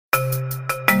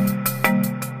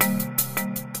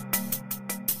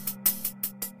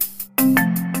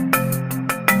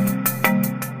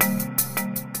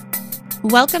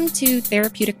Welcome to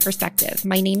Therapeutic Perspective.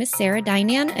 My name is Sarah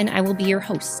Dynan, and I will be your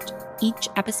host. Each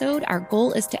episode, our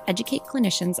goal is to educate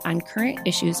clinicians on current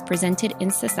issues presented in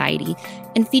society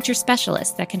and feature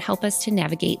specialists that can help us to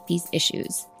navigate these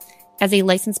issues. As a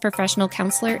licensed professional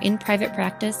counselor in private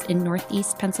practice in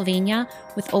Northeast Pennsylvania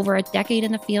with over a decade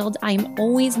in the field, I am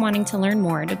always wanting to learn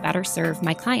more to better serve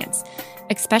my clients.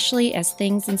 Especially as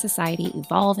things in society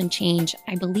evolve and change,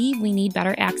 I believe we need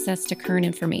better access to current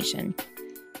information.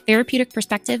 Therapeutic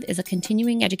Perspective is a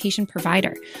continuing education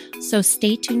provider, so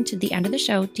stay tuned to the end of the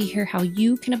show to hear how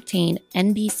you can obtain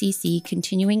NBCC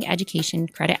continuing education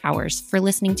credit hours for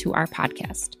listening to our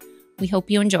podcast. We hope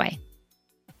you enjoy.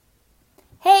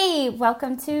 Hey,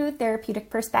 welcome to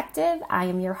Therapeutic Perspective. I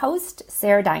am your host,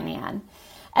 Sarah Dynan.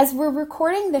 As we're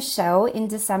recording the show in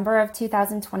December of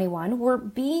 2021,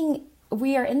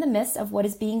 we are in the midst of what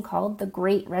is being called the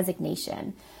Great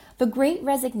Resignation. The Great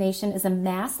Resignation is a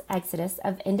mass exodus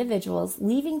of individuals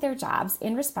leaving their jobs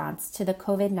in response to the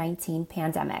COVID-19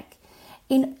 pandemic.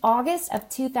 In August of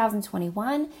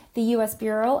 2021, the U.S.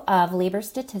 Bureau of Labor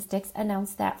Statistics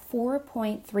announced that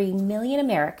 4.3 million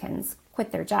Americans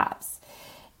quit their jobs.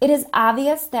 It is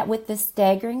obvious that with this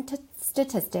staggering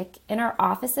statistic, in our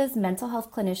offices, mental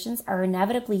health clinicians are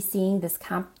inevitably seeing this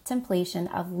contemplation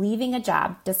of leaving a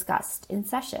job discussed in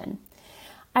session.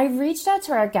 I reached out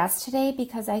to our guest today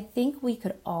because I think we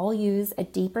could all use a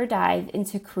deeper dive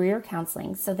into career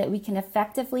counseling so that we can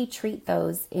effectively treat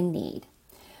those in need.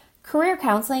 Career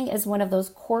counseling is one of those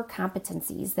core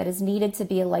competencies that is needed to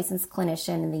be a licensed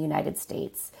clinician in the United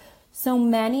States. So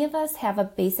many of us have a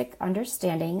basic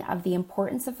understanding of the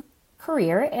importance of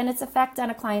career and its effect on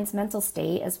a client's mental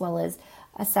state, as well as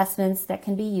assessments that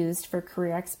can be used for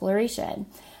career exploration.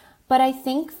 But I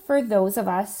think for those of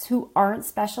us who aren't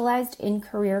specialized in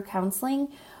career counseling,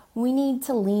 we need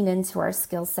to lean into our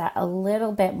skill set a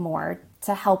little bit more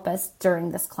to help us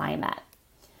during this climate.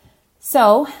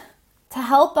 So, to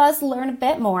help us learn a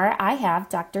bit more, I have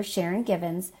Dr. Sharon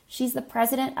Givens. She's the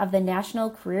president of the National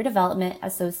Career Development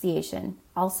Association,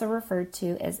 also referred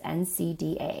to as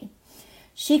NCDA.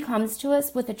 She comes to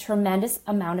us with a tremendous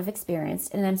amount of experience,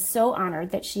 and I'm so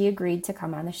honored that she agreed to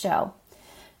come on the show.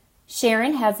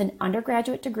 Sharon has an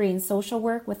undergraduate degree in social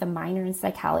work with a minor in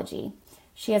psychology.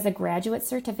 She has a graduate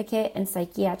certificate in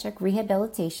psychiatric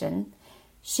rehabilitation.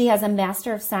 She has a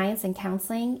Master of Science in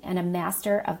Counseling and a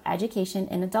Master of Education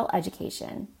in Adult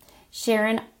Education.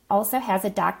 Sharon also has a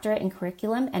doctorate in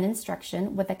Curriculum and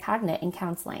Instruction with a Cognate in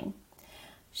Counseling.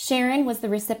 Sharon was the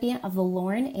recipient of the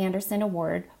Lauren Anderson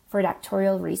Award for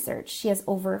doctoral research. She has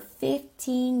over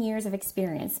 15 years of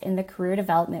experience in the career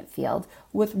development field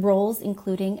with roles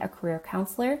including a career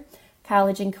counselor,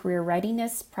 college and career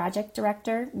readiness project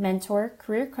director, mentor,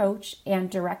 career coach, and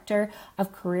director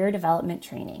of career development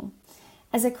training.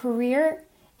 As a career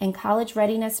and college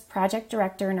readiness project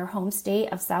director in her home state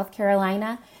of South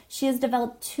Carolina, she has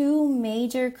developed two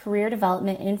major career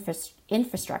development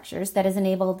infrastructures that has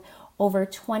enabled over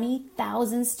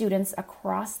 20,000 students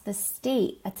across the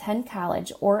state attend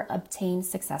college or obtain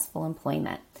successful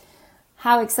employment.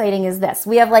 How exciting is this?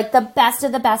 We have like the best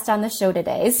of the best on the show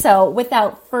today. So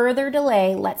without further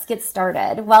delay, let's get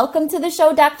started. Welcome to the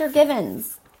show, Dr.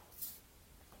 Givens.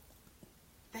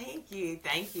 Thank you.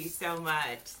 Thank you so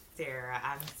much, Sarah.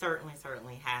 I'm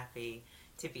certainly happy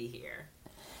to be here.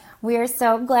 We are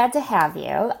so glad to have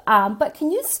you. But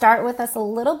can you start with us a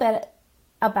little bit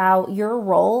about your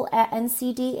role at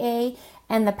NCDA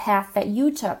and the path that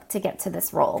you took to get to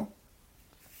this role?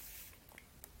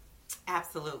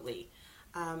 Absolutely.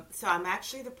 So I'm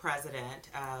actually the president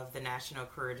of the National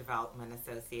Career Development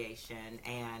Association,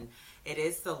 and it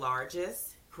is the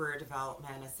largest career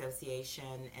development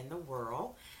association in the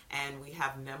world. And we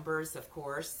have members, of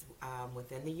course,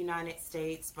 within the United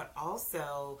States, but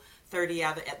also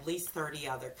at least 30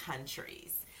 other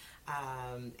countries.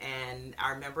 And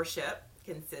our membership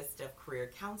consists of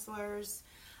career counselors,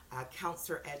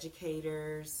 counselor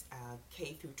educators,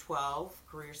 K through 12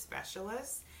 career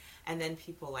specialists, and then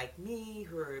people like me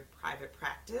who are in private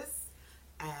practice,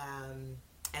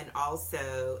 and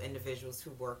also individuals who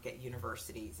work at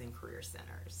universities and career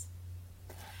centers.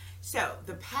 So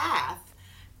the path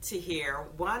to here,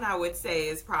 one I would say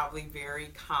is probably very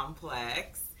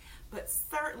complex, but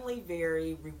certainly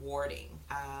very rewarding,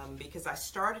 because I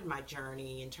started my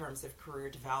journey in terms of career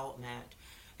development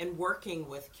and working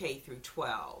with K through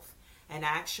 12 and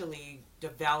actually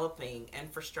developing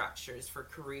infrastructures for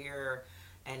career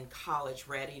and college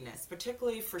readiness,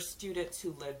 particularly for students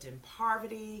who lived in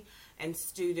poverty and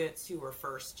students who were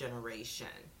first generation.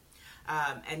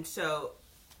 And so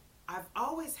I've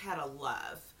always had a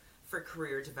love for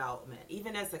career development,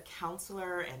 even as a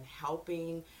counselor and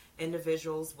helping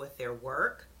individuals with their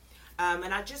work.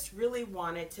 And I just really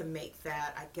wanted to make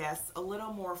that, I guess, a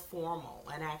little more formal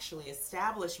and actually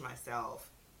establish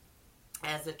myself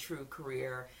as a true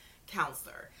career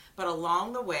counselor. But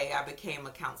along the way, I became a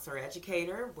counselor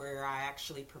educator where I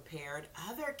actually prepared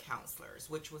other counselors,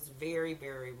 which was very,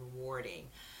 very rewarding.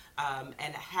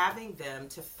 And having them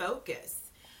to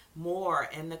focus more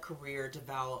in the career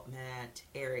development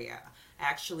area.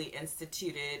 Actually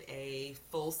instituted a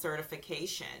full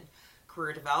certification,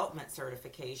 career development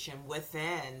certification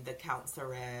within the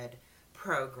Counselor Ed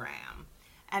program.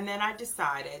 And then I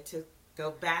decided to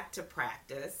go back to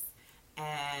practice,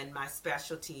 and my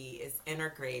specialty is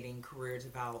integrating career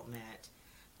development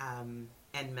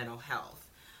and mental health.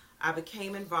 I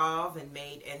became involved and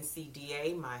made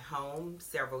NCDA my home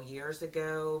several years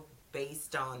ago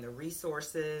based on the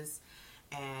resources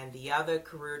and the other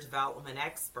career development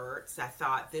experts. I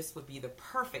thought this would be the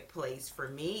perfect place for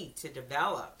me to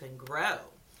develop and grow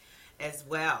as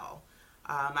well.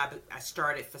 I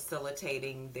started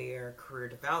facilitating their career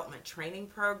development training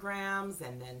programs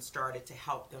and then started to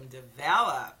help them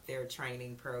develop their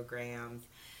training programs.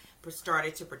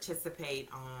 Started to participate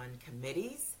on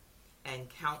committees and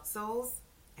councils,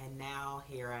 and now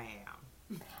here I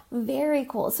am. Very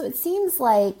cool. So it seems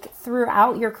like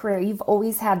throughout your career, you've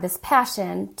always had this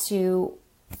passion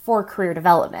for career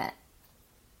development.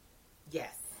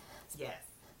 Yes, yes.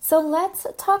 So let's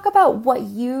talk about what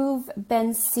you've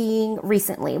been seeing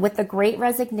recently with the Great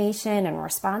Resignation in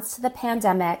response to the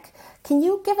pandemic. Can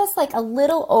you give us like a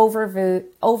little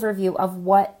overview of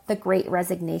what the Great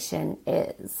Resignation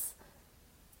is?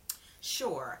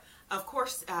 Sure. Of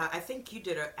course, I think you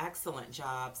did an excellent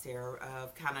job, Sarah,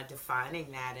 of kind of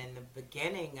defining that in the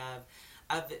beginning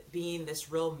of it being this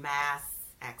real mass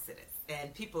exodus.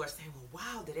 And people are saying, well,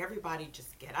 wow, did everybody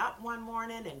just get up one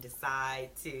morning and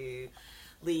decide to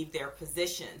leave their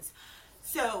positions?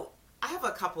 So I have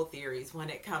a couple theories when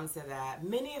it comes to that.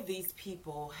 Many of these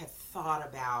people have thought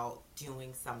about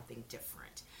doing something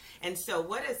different. And so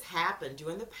what has happened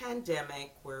during the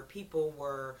pandemic where people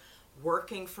were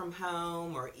working from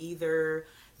home or either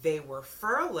they were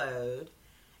furloughed,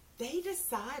 they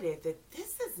decided that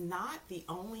this is not the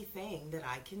only thing that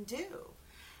I can do.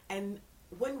 And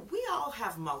when we all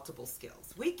have multiple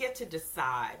skills, we get to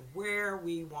decide where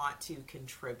we want to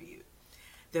contribute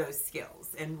those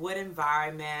skills and what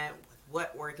environment,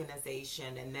 what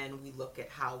organization, and then we look at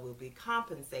how we'll be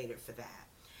compensated for that.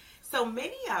 So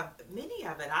many of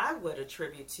it I would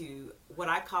attribute to what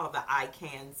I call the I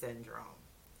can syndrome.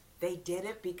 They did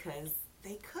it because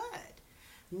they could.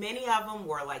 Many of them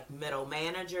were like middle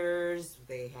managers.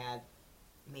 They had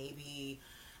maybe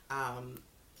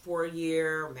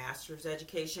 4-year master's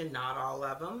education, not all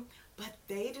of them, but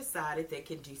they decided they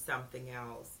could do something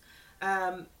else.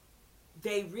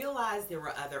 They realized there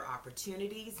were other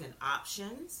opportunities and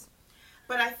options.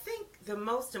 But I think the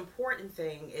most important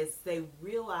thing is they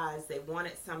realized they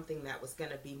wanted something that was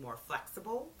going to be more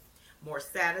flexible, more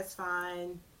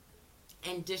satisfying,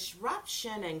 and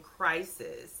disruption and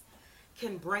crisis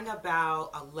can bring about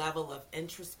a level of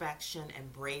introspection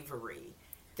and bravery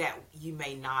that you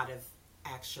may not have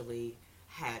actually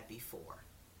had before.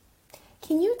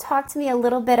 Can you talk to me a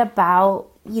little bit about,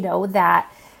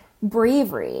 that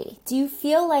bravery? Do you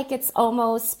feel like it's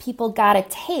almost people got a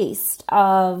taste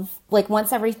of, like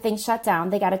once everything shut down,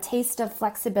 they got a taste of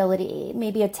flexibility,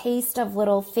 maybe a taste of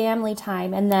little family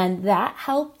time, and then that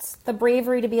helped the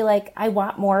bravery to be like, I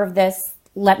want more of this.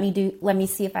 Let me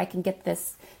see if I can get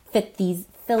this,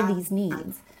 fill these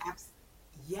needs.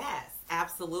 Yes,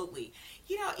 absolutely.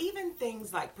 Even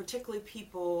things like particularly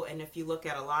people, and if you look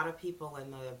at a lot of people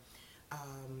in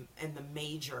the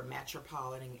major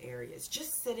metropolitan areas,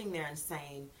 just sitting there and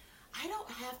saying, I don't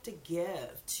have to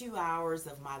give 2 hours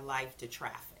of my life to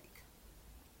traffic.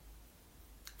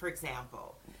 For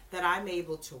example, that I'm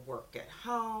able to work at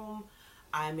home,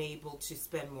 I'm able to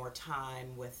spend more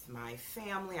time with my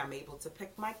family, I'm able to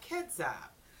pick my kids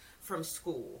up from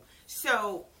school.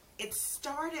 So it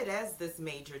started as this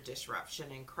major disruption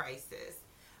and crisis,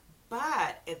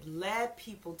 but it led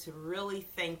people to really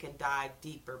think and dive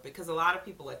deeper, because a lot of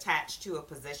people attach to a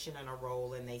position and a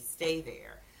role and they stay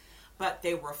there. But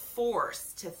they were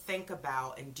forced to think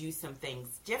about and do some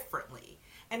things differently.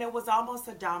 And it was almost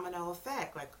a domino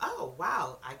effect, like, oh,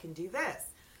 wow, I can do this.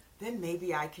 Then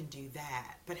maybe I can do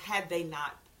that. But had they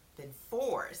not been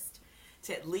forced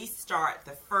to at least start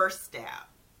the first step,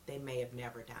 they may have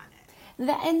never done it.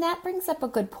 And that brings up a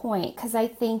good point, because I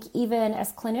think even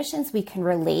as clinicians, we can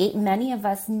relate. Many of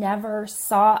us never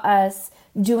saw us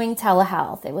doing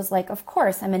telehealth. It was like, of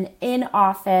course, I'm an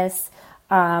in-office,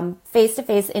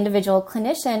 face-to-face individual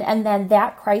clinician. And then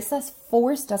that crisis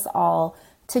forced us all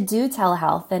to do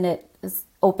telehealth. And it has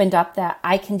opened up that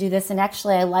I can do this, and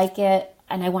actually I like it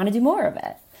and I want to do more of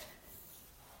it.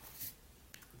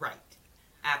 Right.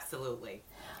 Absolutely.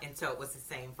 And so it was the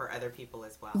same for other people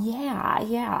as well.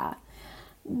 Yeah.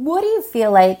 What do you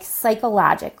feel like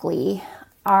psychologically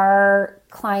our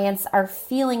clients are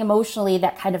feeling emotionally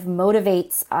that kind of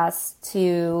motivates us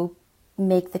to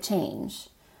make the change?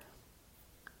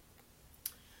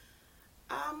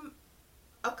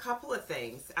 A couple of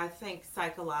things. I think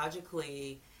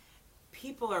psychologically,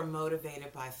 people are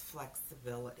motivated by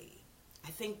flexibility. I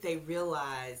think they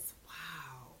realize,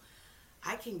 wow,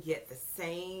 I can get the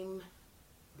same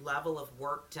level of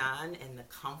work done in the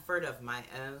comfort of my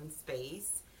own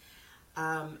space.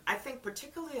 I think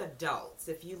particularly adults,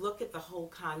 if you look at the whole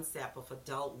concept of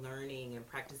adult learning and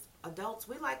practice, adults,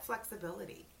 we like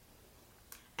flexibility.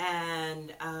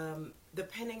 And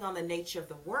depending on the nature of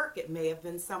the work, it may have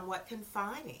been somewhat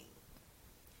confining.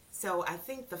 So I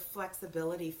think the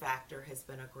flexibility factor has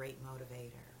been a great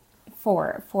motivator.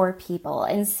 For people,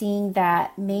 and seeing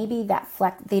that maybe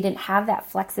they didn't have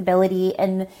that flexibility,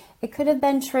 and it could have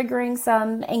been triggering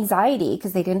some anxiety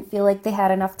because they didn't feel like they had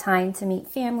enough time to meet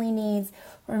family needs,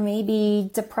 or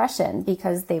maybe depression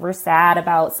because they were sad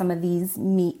about some of these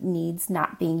needs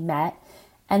not being met,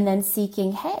 and then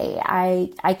seeking, hey,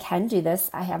 I can do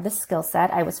this. I have this skill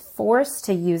set. I was forced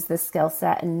to use this skill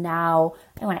set, and now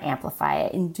I want to amplify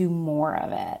it and do more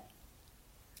of it.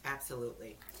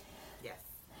 Absolutely.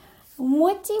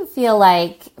 What do you feel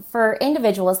like for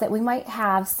individuals that we might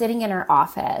have sitting in our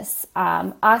office,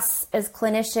 us as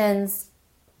clinicians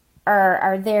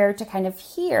are there to kind of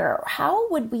hear,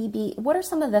 what are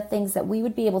some of the things that we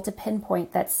would be able to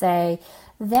pinpoint that say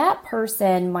that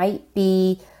person might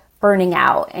be burning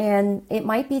out and it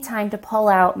might be time to pull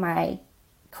out my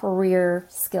career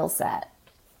skill set?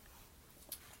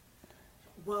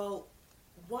 Well,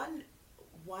 one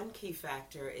key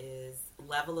factor is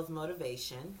level of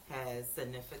motivation has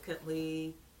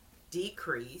significantly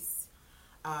decreased.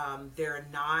 They're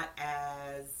not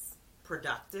as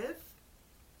productive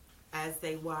as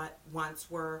they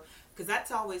once were, because that's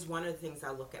always one of the things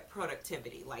I look at,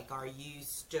 productivity. Like, are you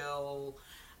still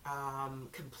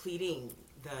completing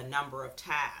the number of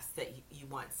tasks that you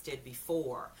once did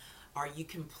before? Are you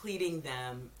completing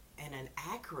them in an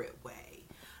accurate way?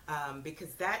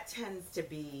 Because that tends to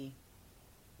be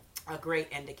a great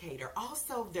indicator.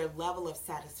 Also, their level of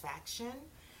satisfaction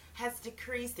has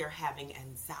decreased. They're having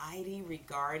anxiety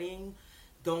regarding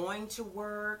going to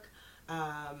work.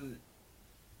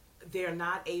 They're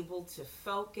not able to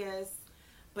focus.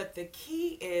 But the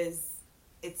key is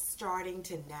it's starting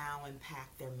to now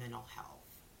impact their mental health.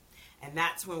 And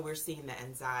that's when we're seeing the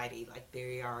anxiety, like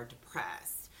they are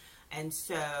depressed. And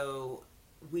so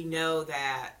we know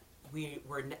that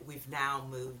we've now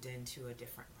moved into a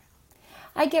different realm.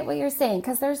 I get what you're saying,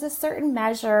 because there's a certain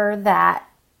measure that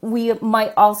we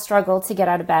might all struggle to get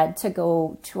out of bed to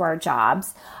go to our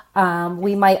jobs.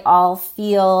 We might all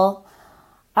feel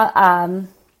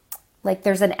like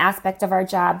there's an aspect of our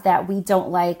job that we don't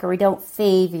like or we don't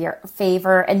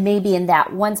favor, and maybe in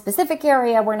that one specific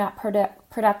area we're not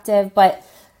productive,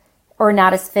 or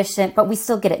not as efficient, but we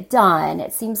still get it done.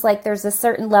 It seems like there's a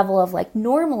certain level of like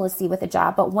normalcy with a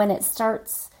job, but when it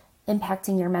starts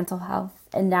impacting your mental health,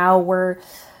 and now we're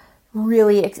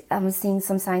really seeing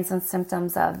some signs and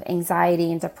symptoms of anxiety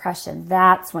and depression,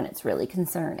 that's when it's really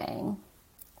concerning.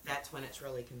 That's when it's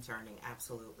really concerning,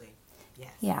 absolutely.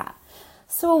 Yes. Yeah.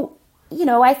 So,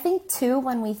 I think too,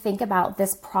 when we think about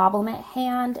this problem at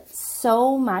hand,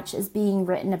 so much is being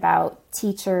written about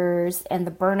teachers and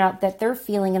the burnout that they're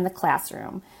feeling in the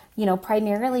classroom,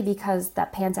 primarily because the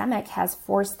pandemic has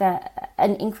forced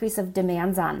an increase of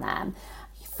demands on them.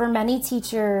 For many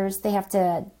teachers, they have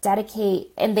to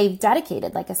they've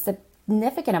dedicated like a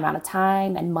significant amount of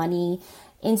time and money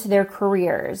into their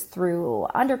careers through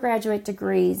undergraduate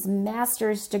degrees,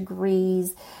 master's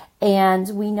degrees, and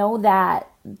we know that,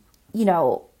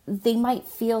 they might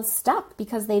feel stuck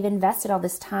because they've invested all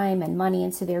this time and money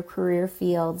into their career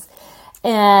fields.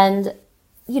 And,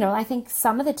 I think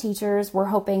some of the teachers were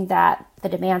hoping that the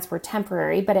demands were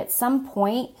temporary, but at some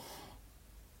point,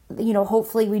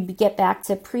 hopefully we'd get back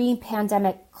to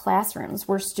pre-pandemic classrooms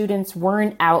where students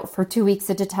weren't out for 2 weeks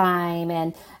at a time,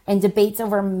 and debates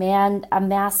over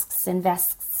masks and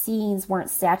vaccines weren't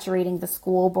saturating the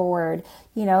school board,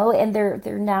 and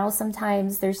they're now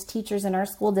sometimes there's teachers in our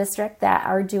school district that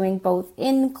are doing both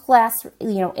in class,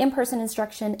 in-person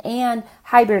instruction and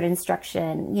hybrid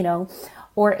instruction,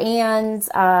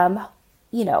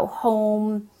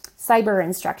 home cyber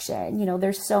instruction.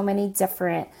 There's so many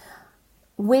different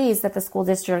ways that the school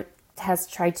district has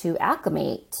tried to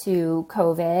acclimate to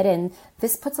COVID, and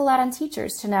this puts a lot on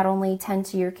teachers to not only tend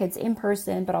to your kids in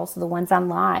person, but also the ones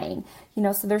online.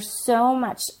 So there's so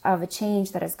much of a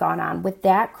change that has gone on with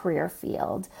that career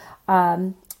field.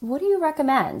 What do you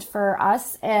recommend for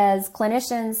us as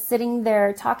clinicians sitting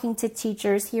there talking to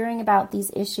teachers, hearing about these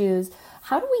issues?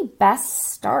 How do we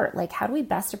best start? How do we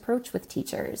best approach with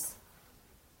teachers?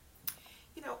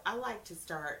 I like to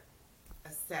start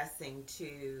assessing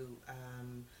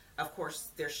of course,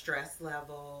 their stress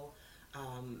level.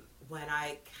 When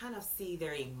I kind of see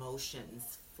their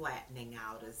emotions flattening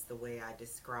out, is the way I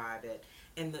describe it,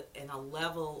 and a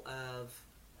level of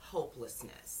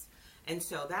hopelessness. And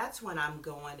so that's when I'm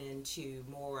going into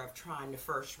more of trying to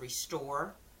first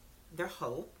restore their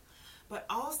hope, but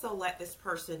also let this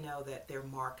person know that they're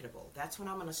marketable. That's when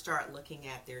I'm going to start looking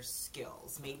at their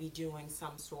skills, maybe doing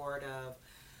some sort of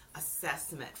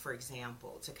assessment, for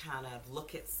example, to kind of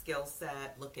look at skill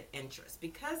set, look at interest,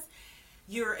 because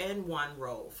you're in one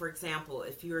role. For example,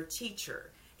 if you're a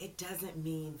teacher, it doesn't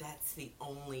mean that's the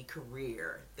only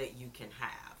career that you can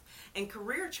have. And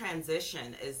career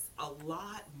transition is a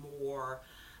lot more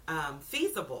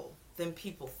feasible than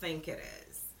people think it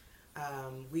is.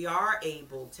 We are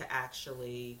able to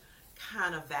actually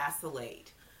kind of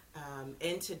vacillate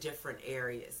into different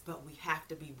areas, but we have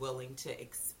to be willing to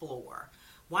explore.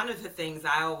 One of the things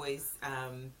I always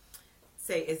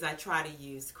say is I try to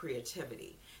use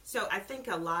creativity. So I think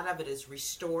a lot of it is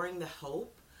restoring the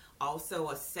hope, also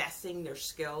assessing their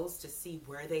skills to see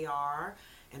where they are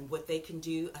and what they can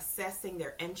do, assessing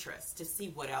their interests to see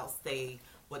what else they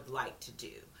would like to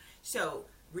do. So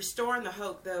restoring the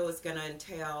hope, though, is going to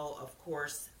entail, of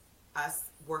course, us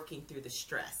working through the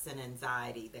stress and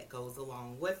anxiety that goes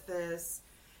along with this,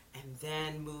 and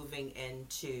then moving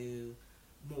into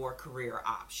more career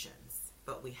options.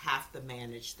 But we have to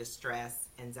manage the stress,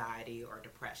 anxiety, or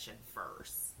depression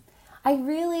first. I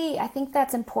think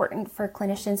that's important for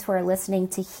clinicians who are listening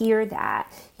to hear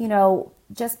that.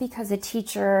 Just because a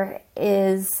teacher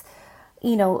is,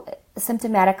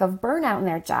 symptomatic of burnout in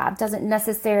their job doesn't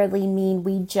necessarily mean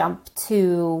we jump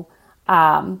to,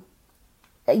 doing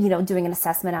an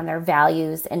assessment on their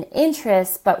values and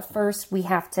interests. But first we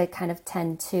have to kind of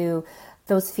tend to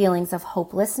those feelings of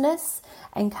hopelessness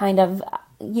and kind of,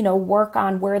 work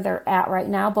on where they're at right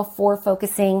now before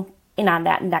focusing in on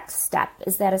that next step.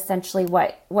 Is that essentially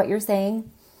what you're saying?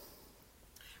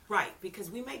 Right, because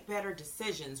we make better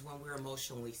decisions when we're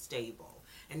emotionally stable.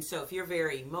 And so if you're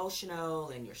very emotional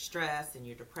and you're stressed and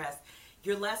you're depressed,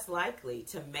 you're less likely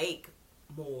to make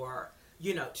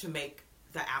to make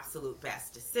the absolute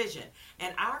best decision.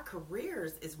 And our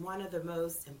careers is one of the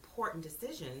most important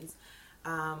decisions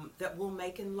that we'll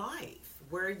make in life,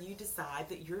 where you decide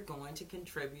that you're going to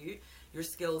contribute your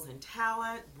skills and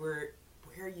talent, where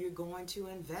you're going to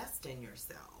invest in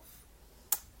yourself.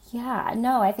 Yeah,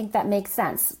 no, I think that makes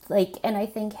sense. And I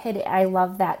think I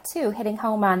love that too, hitting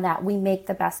home on that. We make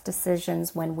the best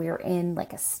decisions when we're in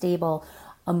a stable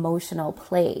emotional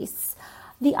place.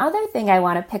 The other thing I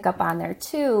want to pick up on there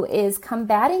too is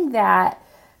combating that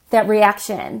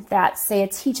reaction that, say, a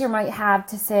teacher might have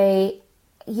to say,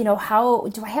 how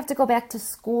do I have to go back to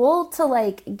school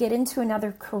to get into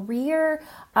another career?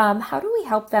 How do we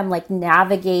help them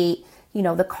navigate,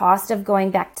 the cost of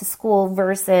going back to school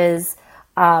versus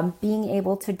being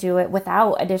able to do it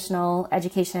without additional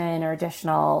education or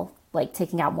additional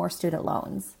taking out more student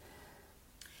loans?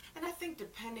 And I think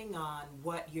depending on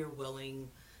what you're willing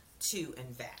to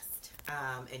invest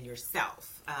in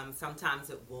yourself, sometimes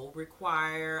it will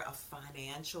require a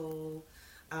financial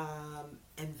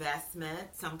investment,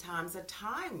 sometimes a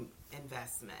time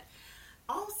investment.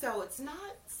 Also, it's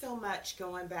not so much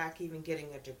going back, even getting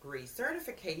a degree.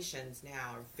 Certifications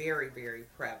now are very, very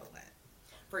prevalent.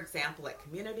 For example, at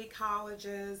community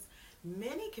colleges,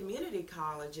 many community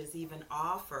colleges even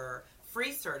offer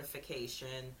free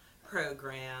certification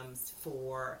programs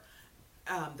for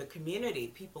the community,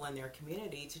 people in their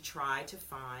community, to try to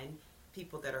find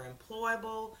people that are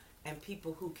employable and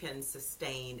people who can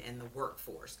sustain in the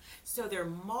workforce. So there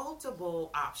are multiple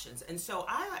options. And so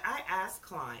I ask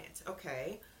clients,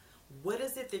 okay, what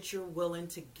is it that you're willing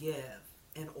to give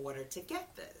in order to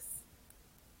get this?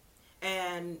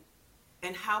 And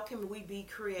how can we be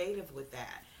creative with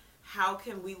that? How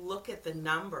can we look at the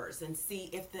numbers and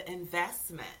see if the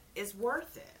investment is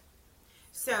worth it?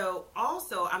 So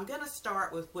also, I'm going to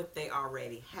start with what they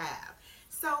already have.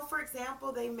 So, for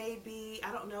example, they may be,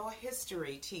 I don't know, a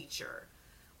history teacher.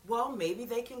 Well, maybe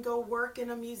they can go work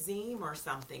in a museum or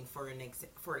something for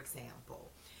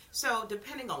example. So,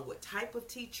 depending on what type of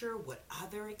teacher, what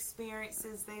other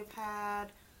experiences they've had,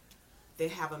 they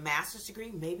have a master's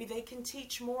degree, maybe they can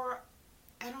teach more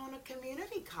and on a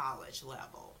community college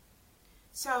level.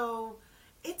 So,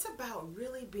 it's about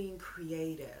really being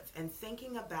creative and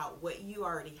thinking about what you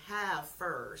already have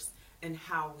first and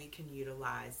how we can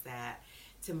utilize that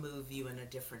to move you in a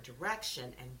different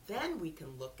direction. And then we can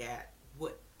look at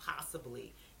what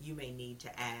possibly you may need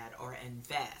to add or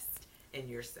invest in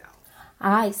yourself.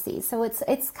 I see. So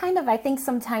it's kind of, I think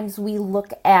sometimes we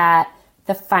look at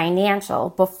the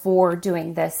financial before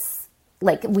doing this.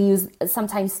 Like we use,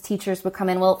 sometimes teachers would come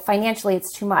in, well, financially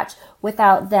it's too much,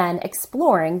 without then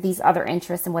exploring these other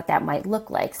interests and what that might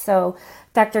look like. So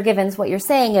Dr. Givens, what you're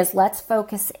saying is let's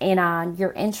focus in on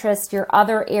your interests, your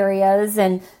other areas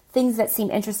and things that seem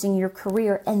interesting in your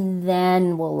career, and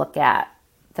then we'll look at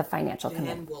the financial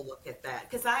commitment. And we'll look at that.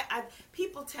 Because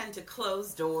people tend to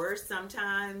close doors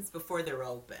sometimes before they're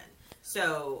open.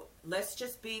 So let's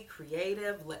just be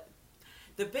creative.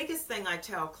 The biggest thing I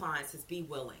tell clients is be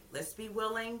willing. Let's be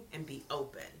willing and be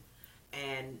open.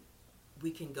 And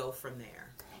we can go from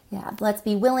there. Yeah, let's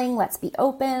be willing, let's be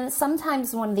open.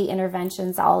 Sometimes one of the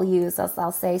interventions I'll use is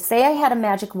I'll say I had a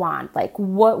magic wand, like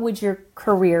what would your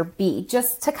career be?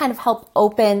 Just to kind of help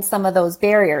open some of those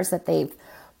barriers that they've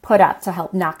put up to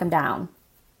help knock them down.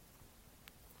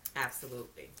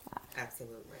 Absolutely.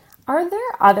 Absolutely. Are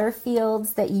there other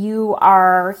fields that you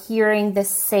are hearing the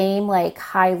same like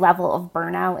high level of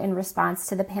burnout in response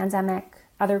to the pandemic?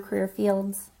 Other career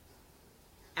fields?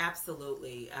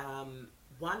 Absolutely.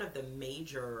 One of the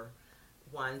major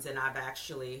ones, and I've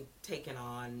actually taken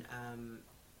on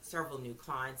several new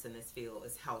clients in this field,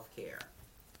 is healthcare.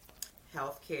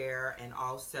 Healthcare and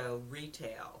also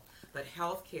retail. But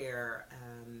healthcare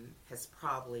has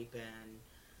probably been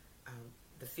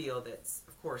the field that's,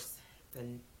 of course,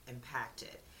 been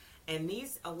impacted. And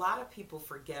a lot of people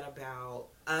forget about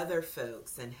other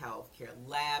folks in healthcare,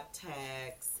 lab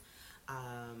techs,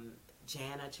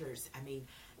 janitors,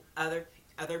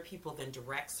 other people than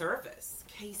direct service,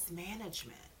 case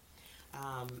management.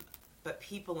 But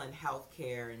people in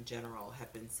healthcare in general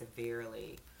have been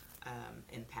severely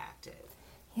impacted.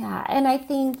 Yeah, and I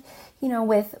think,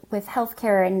 with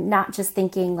healthcare and not just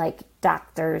thinking like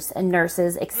doctors and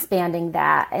nurses, expanding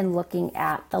that and looking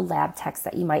at the lab techs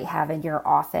that you might have in your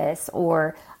office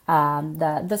or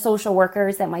the social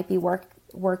workers that might be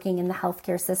working in the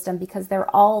healthcare system, because they're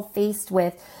all faced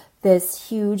with this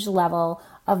huge level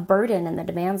of burden and the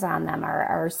demands on them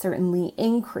are certainly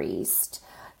increased.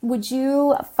 Would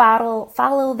you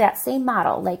follow that same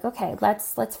model? Like, okay,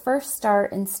 let's first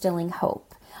start instilling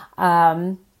hope.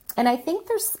 And I think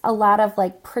there's a lot of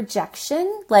like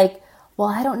projection, like, well,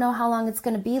 I don't know how long it's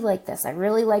going to be like this. I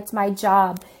really liked my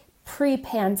job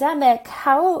pre-pandemic.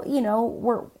 How,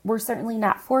 we're certainly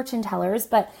not fortune tellers,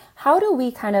 but how do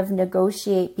we kind of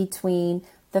negotiate between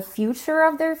the future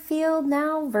of their field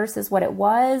now versus what it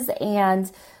was,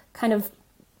 and kind of,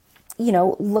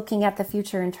 looking at the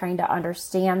future and trying to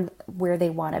understand where they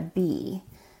want to be?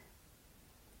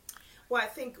 Well, I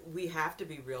think we have to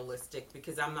be realistic,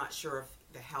 because I'm not sure if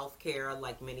the healthcare,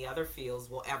 like many other fields,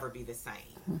 will ever be the same.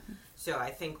 Mm-hmm. So I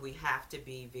think we have to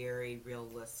be very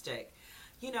realistic.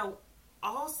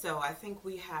 Also, I think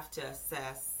we have to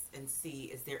assess and see,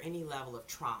 is there any level of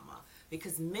trauma?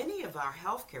 Because many of our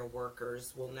healthcare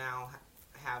workers will now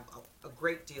have a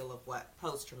great deal of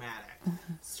post-traumatic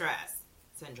stress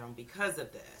syndrome because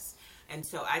of this. And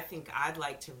so I think I'd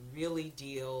like to really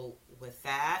deal with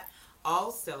that.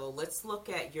 Also, let's look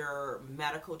at your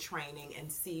medical training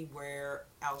and see where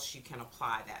else you can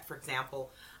apply that. For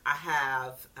example, I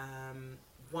have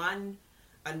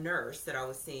a nurse that I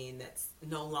was seeing that's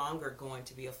no longer going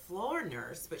to be a floor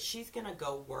nurse, but she's going to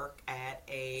go work at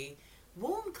a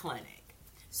wound clinic.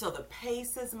 So the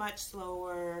pace is much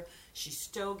slower. She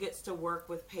still gets to work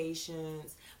with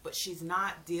patients, but she's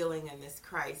not dealing in this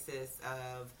crisis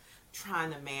of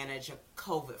trying to manage a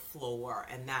COVID floor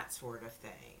and that sort of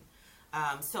thing.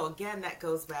 So again, that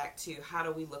goes back to how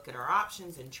do we look at our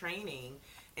options and training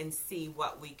and see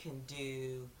what we can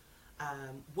do.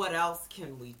 What else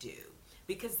can we do?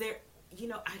 Because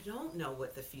I don't know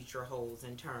what the future holds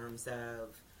in terms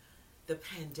of the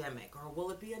pandemic, or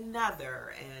will it be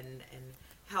another, and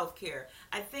healthcare.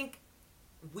 I think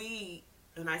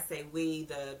and I say we,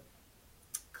 the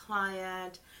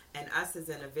client and us as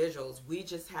individuals, we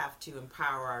just have to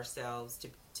empower ourselves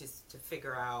to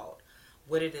figure out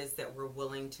what it is that we're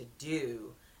willing to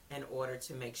do in order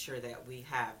to make sure that we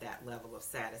have that level of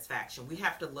satisfaction. We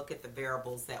have to look at the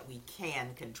variables that we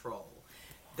can control.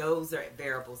 Those are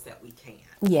variables that we can.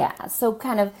 Yeah. So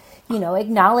kind of,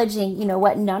 acknowledging,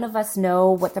 what none of us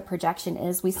know what the projection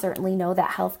is. We certainly know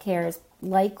that healthcare is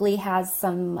likely has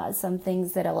some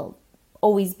things that'll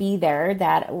always be there,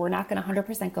 that we're not going to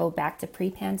 100% go back to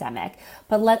pre-pandemic,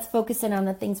 but let's focus in on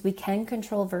the things we can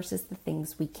control versus the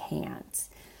things we can't.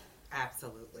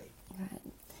 Absolutely.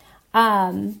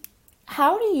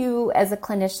 How do you, as a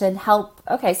clinician, help?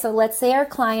 Okay, so let's say our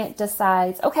client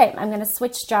decides, okay, I'm going to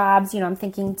switch jobs. I'm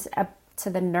thinking to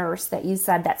the nurse that you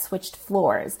said that switched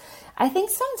floors. I think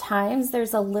sometimes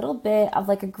there's a little bit of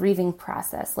like a grieving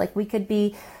process. Like we could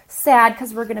be sad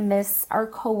because we're going to miss our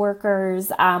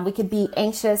coworkers. We could be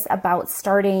anxious about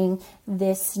starting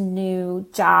this new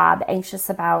job, anxious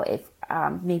about if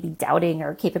maybe doubting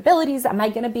our capabilities. Am I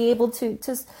going to be able to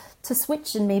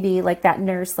switch and maybe like that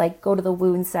nurse, like go to the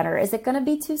wound center? Is it going to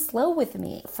be too slow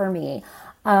for me?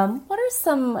 What are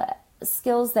some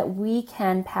skills that we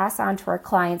can pass on to our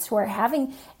clients who are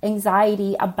having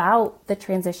anxiety about the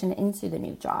transition into the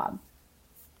new job?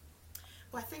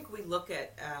 Well, I think we look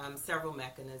at several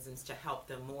mechanisms to help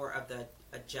them more of the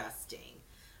adjusting.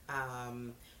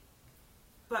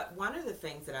 But one of the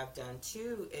things that I've done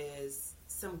too is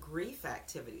some grief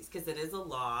activities, because it is a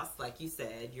loss. Like you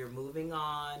said, you're moving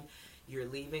on, you're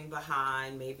leaving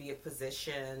behind maybe a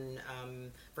position.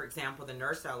 For example, the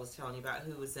nurse I was telling you about,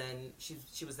 who was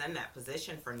she was in that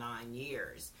position for 9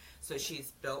 years. So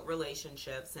she's built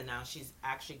relationships, and now she's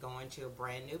actually going to a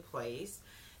brand new place.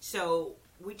 So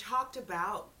we talked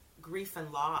about grief and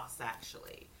loss,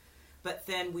 actually. But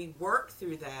then we work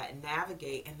through that and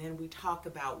navigate, and then we talk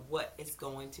about what is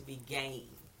going to be gained.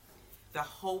 The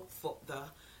hope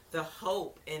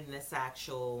in this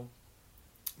actual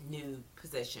new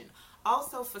position.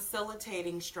 Also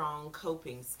facilitating strong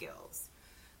coping skills.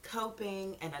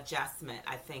 Coping and adjustment,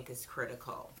 I think, is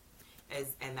critical.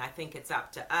 And I think it's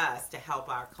up to us to help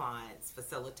our clients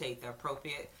facilitate the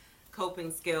appropriate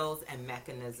coping skills and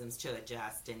mechanisms to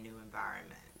adjust in new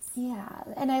environments. Yeah,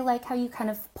 and I like how you kind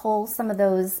of pull some of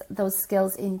those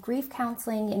skills in grief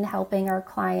counseling, in helping our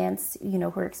clients, who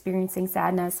are experiencing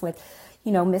sadness with,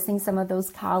 missing some of those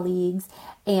colleagues,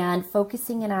 and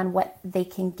focusing in on what they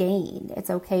can gain. It's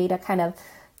okay to kind of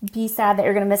be sad that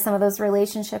you're going to miss some of those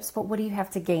relationships, but what do you have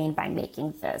to gain by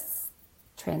making this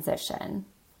transition?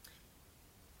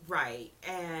 Right,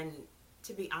 and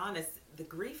to be honest, the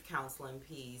grief counseling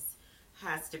piece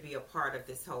has to be a part of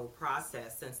this whole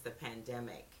process since the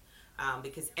pandemic.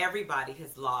 Because everybody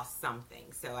has lost something.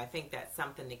 So I think that's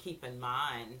something to keep in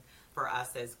mind for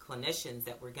us as clinicians,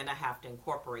 that we're going to have to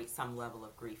incorporate some level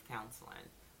of grief counseling.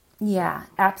 Yeah,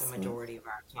 absolutely. The majority of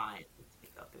our clients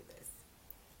go through this.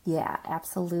 Yeah,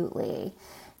 absolutely.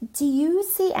 Do you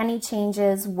see any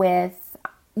changes with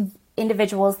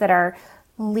individuals that are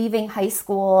leaving high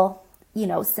school,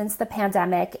 since the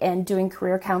pandemic, and doing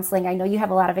career counseling? I know you have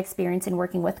a lot of experience in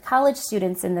working with college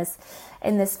students in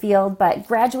this field, but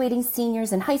graduating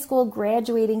seniors in high school,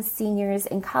 graduating seniors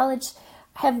in college,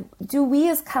 do we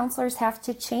as counselors have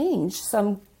to change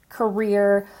some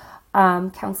career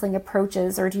counseling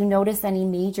approaches, or do you notice any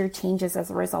major changes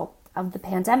as a result of the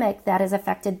pandemic that has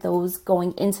affected those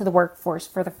going into the workforce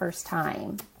for the first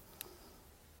time?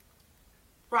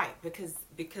 Right,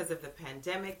 because of the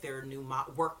pandemic, there are new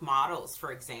work models,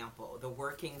 for example, the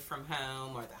working from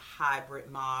home or the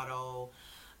hybrid model.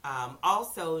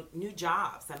 Also, new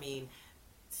jobs. I mean,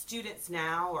 students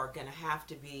now are going to have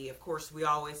to be, of course, we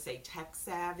always say tech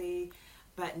savvy,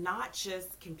 but not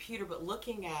just computer, but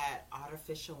looking at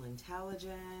artificial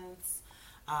intelligence,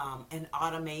 and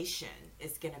automation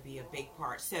is going to be a big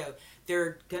part. So there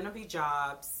are going to be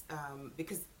jobs,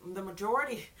 because the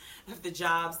majority of the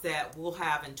jobs that we'll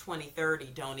have in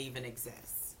 2030 don't even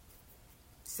exist.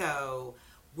 So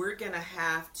we're going to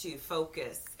have to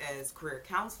focus as career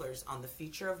counselors on the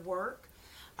future of work,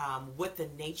 what the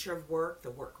nature of work,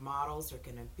 the work models are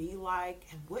going to be like,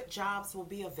 and what jobs will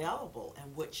be available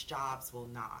and which jobs will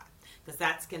not, because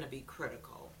that's going to be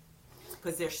critical.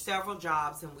 Because there's several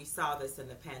jobs, and we saw this in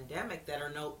the pandemic, that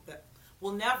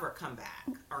will never come back,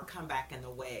 or come back in the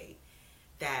way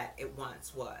that it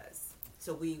once was.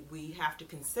 So we have to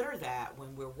consider that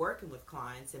when we're working with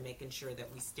clients and making sure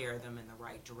that we steer them in the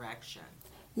right direction.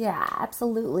 Yeah,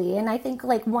 absolutely. And I think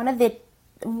like one of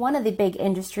the big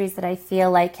industries that I feel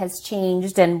like has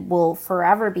changed and will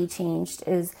forever be changed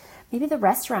is maybe the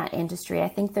restaurant industry. I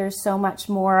think there's so much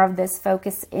more of this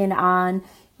focus in on,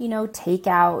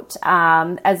 takeout,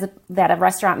 that a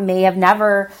restaurant may have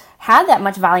never had that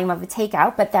much volume of a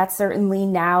takeout, but that's certainly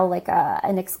now like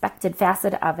an expected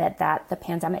facet of it that the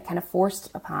pandemic kind of forced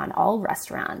upon all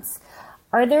restaurants.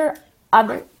 Are there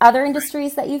other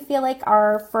industries that you feel like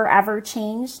are forever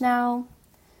changed now?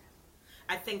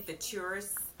 I think the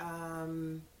tourist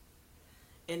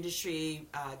industry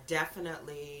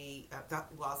definitely,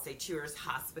 I'll say tourist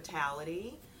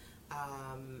hospitality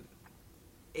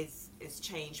is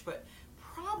changed, but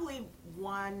probably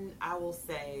one I will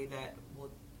say that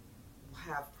will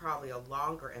have probably a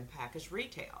longer impact is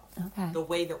retail. Okay. The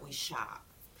way that we shop.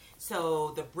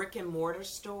 So the brick and mortar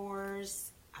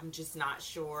stores, I'm just not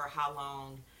sure how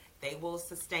long they will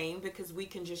sustain because we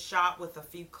can just shop with a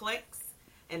few clicks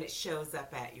and it shows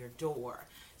up at your door.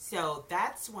 So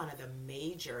that's one of the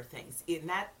major things. And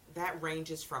that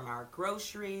ranges from our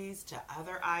groceries to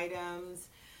other items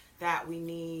that we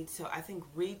need. So I think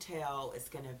retail is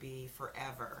going to be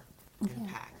forever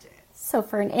impacted. So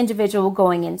for an individual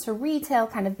going into retail,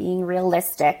 kind of being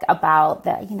realistic about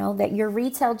that, that your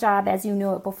retail job as you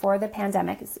knew it before the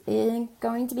pandemic is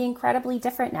going to be incredibly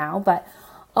different now, but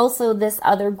also this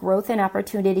other growth and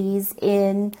opportunities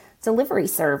in delivery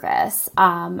service.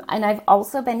 And I've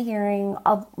also been hearing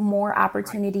of more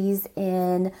opportunities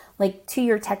in like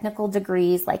 2-year technical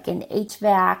degrees, like in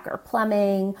HVAC or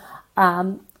plumbing.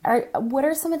 What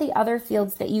are some of the other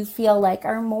fields that you feel like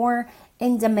are more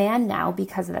in demand now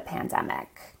because of the pandemic?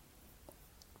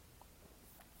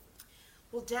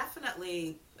 Well,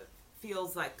 definitely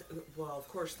feels like, well, of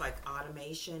course, like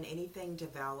automation, anything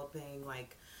developing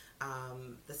like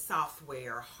the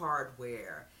software,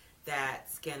 hardware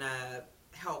that's going to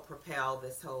help propel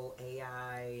this whole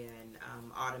AI and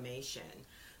automation.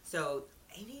 So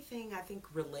anything I think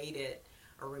related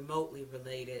or remotely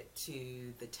related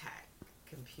to the tech,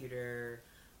 computer,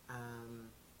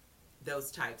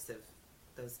 those types of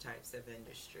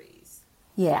industries.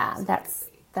 Yeah,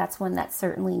 Absolutely. that's one that's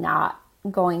certainly not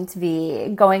going to be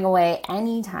going away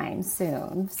anytime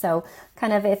soon. So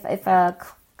kind of if a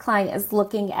client is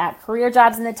looking at career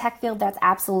jobs in the tech field, that's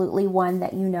absolutely one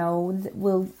that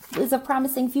is a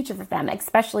promising future for them,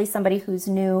 especially somebody who's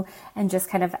new and just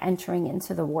kind of entering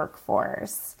into the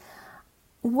workforce.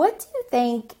 What do you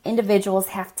think individuals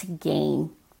have to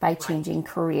gain by changing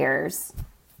careers?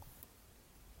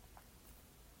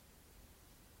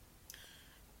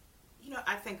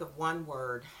 I think of one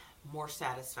word, more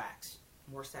satisfaction.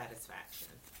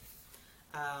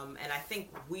 And I think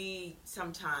we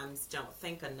sometimes don't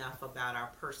think enough about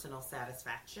our personal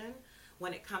satisfaction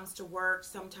when it comes to work.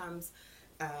 Sometimes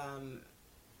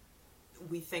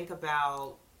we think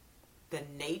about the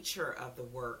nature of the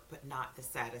work, but not the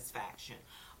satisfaction.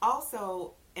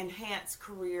 Also, enhance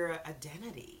career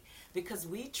identity because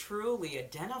we truly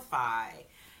identify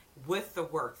with the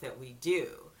work that we do.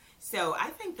 So I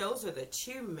think those are the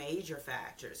two major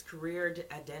factors, career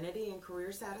identity and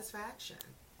career satisfaction.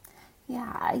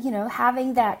 Yeah,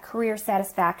 having that career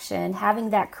satisfaction,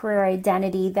 having that career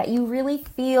identity that you really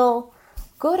feel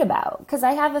good about. Because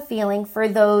I have a feeling for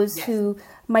those who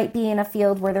might be in a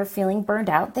field where they're feeling burned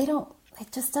out,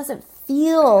 it just doesn't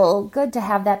feel good to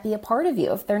have that be a part of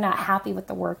you if they're not happy with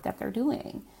the work that they're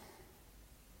doing.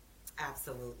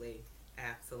 Absolutely.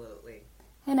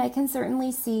 And I can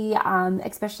certainly see,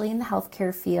 especially in the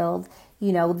healthcare field,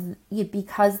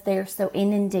 because they're so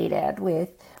inundated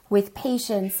with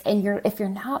patients, and if you're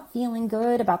not feeling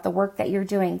good about the work that you're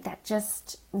doing, that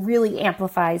just really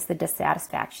amplifies the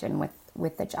dissatisfaction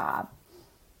with the job.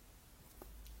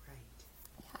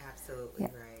 Right. Absolutely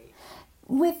right.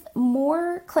 With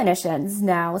more clinicians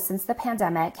now since the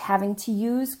pandemic having to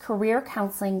use career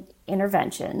counseling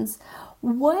interventions,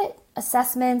 what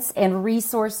assessments and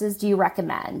resources do you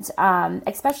recommend,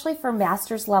 especially for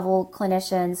master's level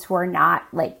clinicians who are not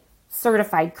like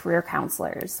certified career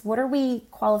counselors? What are we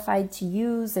qualified to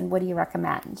use and what do you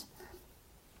recommend?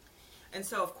 And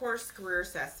so, of course, career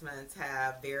assessments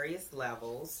have various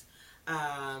levels.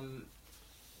 I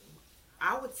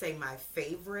would say my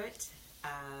favorite,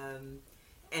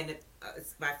 and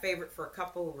it's my favorite for a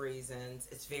couple of reasons.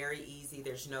 It's very easy.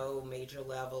 There's no major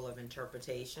level of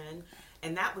interpretation.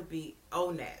 And that would be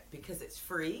ONET because it's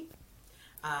free.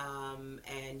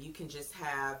 And you can just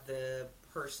have the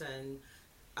person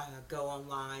go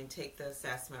online, take the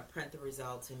assessment, print the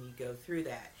results, and you go through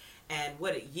that. And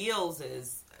what it yields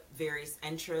is various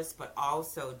interests, but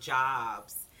also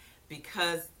jobs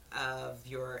because of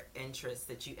your interests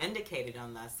that you indicated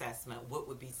on the assessment. What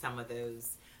would be some of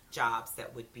those jobs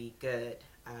that would be good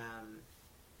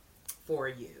for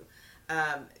you?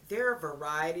 There are a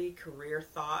variety career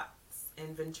thoughts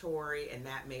inventory, and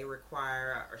that may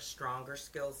require a stronger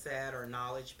skill set or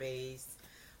knowledge base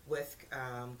with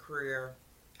career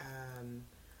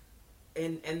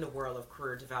in the world of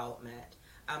career development.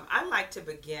 I like to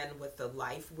begin with the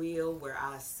life wheel, where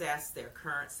I assess their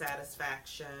current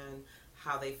satisfaction,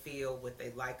 how they feel, what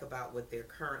they like about what they're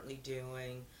currently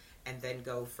doing, and then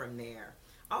go from there.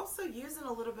 Also, using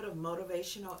a little bit of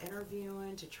motivational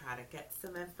interviewing to try to get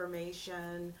some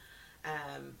information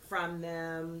from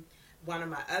them. One of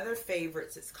my other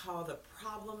favorites is called the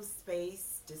Problem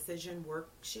Space Decision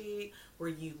Worksheet, where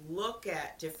you look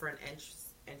at different interests.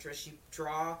 You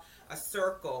draw a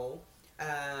circle.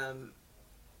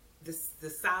 The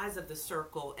size of the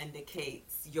circle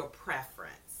indicates your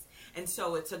preference. And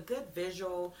so it's a good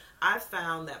visual. I've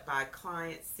found that by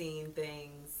clients seeing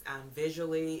things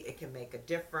visually, it can make a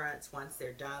difference once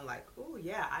they're done. Like, oh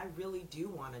yeah, I really do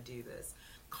want to do this.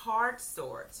 Card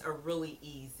sorts are really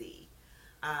easy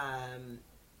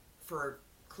for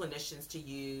clinicians to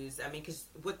use. I mean, because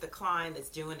what the client is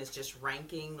doing is just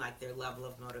ranking like their level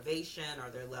of motivation or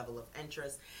their level of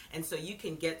interest. And so you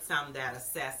can get some that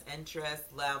assess interest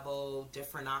level,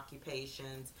 different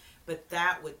occupations, but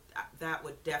that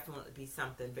would definitely be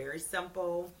something very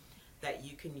simple that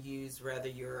you can use whether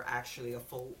you're actually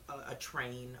a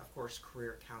trained, of course,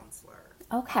 career counselor.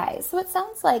 Okay, so it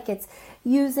sounds like it's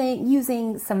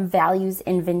using some values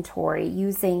inventory,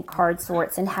 using card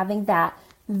sorts, and having that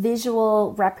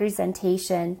visual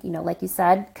representation, like you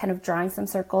said, kind of drawing some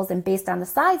circles, and based on the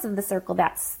size of the circle,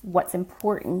 that's what's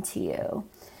important to you.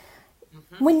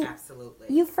 When Absolutely.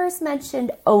 You first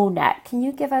mentioned ONET, can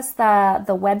you give us the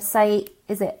website?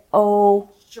 Is it O?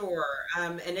 Sure,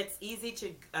 and it's easy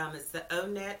to, it's the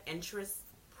ONET Interest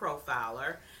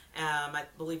Profiler. I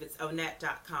believe it's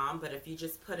onet.com, but if you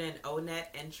just put in ONET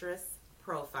Interest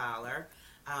Profiler,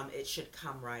 it should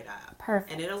come right up.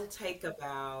 Perfect. And it'll take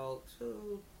about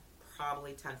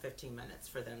probably 10-15 minutes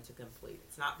for them to complete.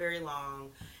 It's not very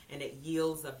long, and it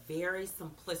yields a very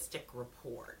simplistic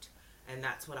report, and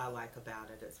that's what I like about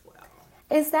it as well.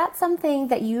 Is that something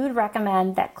that you would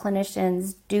recommend that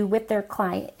clinicians do with their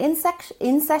client in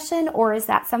session, or is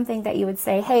that something that you would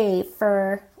say, hey,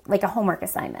 for like a homework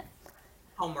assignment?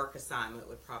 Homework assignment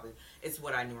is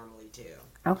what I normally do.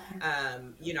 Okay.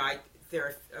 There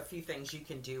are a few things you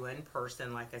can do in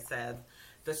person. Like I said,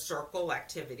 the circle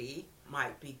activity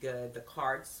might be good. The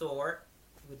card sort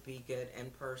would be good in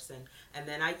person. And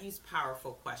then I use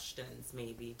powerful questions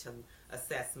maybe to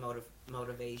assess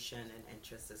motivation and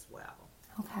interest as well.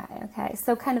 Okay.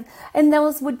 So and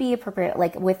those would be appropriate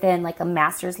like within like a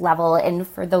master's level. And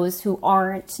for those who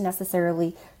aren't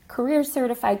necessarily career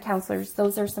certified counselors,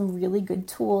 those are some really good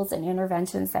tools and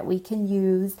interventions that we can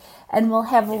use. And we'll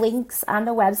have links on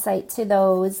the website to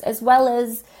those, as well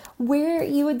as where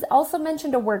you had also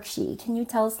mentioned a worksheet. Can you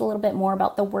tell us a little bit more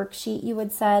about the worksheet you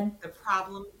had said? The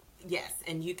problem, yes.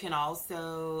 And you can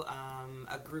also,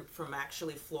 a group from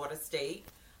actually Florida State,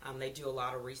 they do a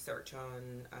lot of research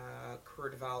on career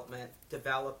development,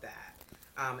 develop that.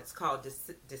 It's called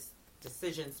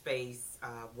Decision Space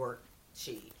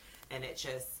Worksheet. And it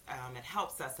just, it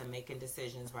helps us in making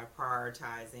decisions by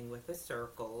prioritizing with the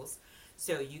circles.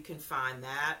 So you can find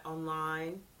that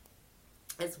online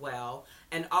as well.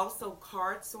 And also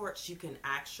card sorts, you can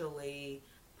actually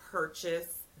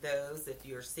purchase those if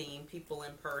you're seeing people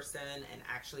in person and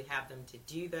actually have them to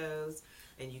do those.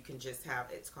 And you can just have,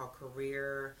 it's called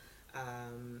career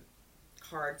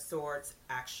card sorts.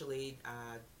 Actually,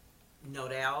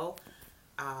 Nodell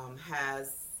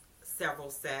has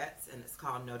several sets, and it's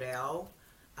called Nodell.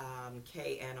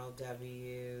 KNOWDELL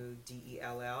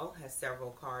has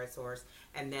several card sorts,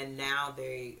 and then now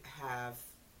they have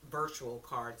virtual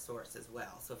card sorts as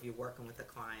well. So if you're working with a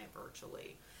client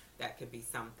virtually, that could be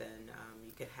something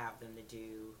you could have them to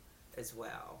do as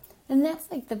well. And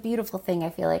that's like the beautiful thing I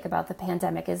feel like about the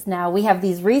pandemic is now we have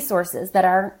these resources that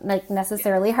aren't like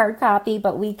necessarily hard copy,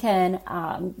 but we can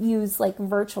use like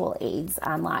virtual aids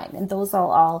online, and those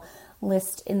all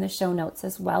list in the show notes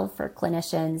as well for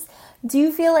clinicians. Do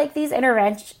you feel like these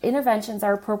interventions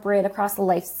are appropriate across the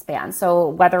lifespan? So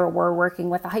whether we're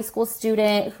working with a high school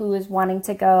student who is wanting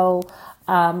to go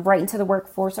right into the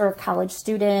workforce, or a college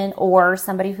student, or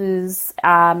somebody who's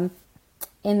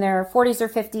in their 40s or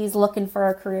 50s looking for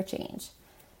a career change?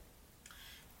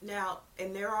 Now,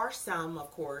 and there are some,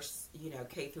 of course,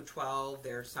 K through 12,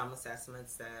 there are some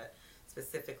assessments that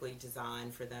specifically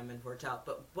designed for them and worked out.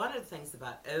 But one of the things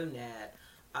about ONET,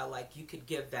 like you could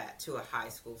give that to a high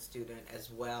school student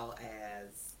as well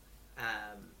as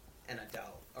an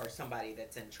adult or somebody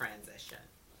that's in transition.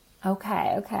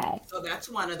 Okay. So that's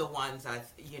one of the ones I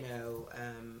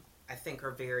think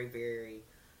are very, very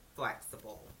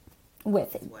flexible.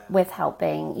 with as well. with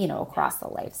helping, across the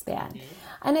lifespan.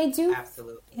 And I do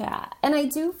Absolutely. yeah, and I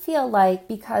do feel like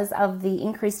because of the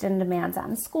increased in demands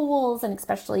on schools and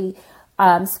especially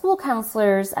school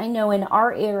counselors, I know in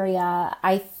our area,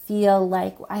 I feel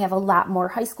like I have a lot more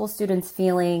high school students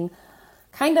feeling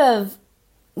kind of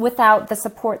without the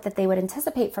support that they would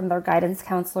anticipate from their guidance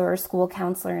counselor or school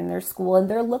counselor in their school. And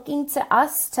they're looking to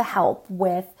us to help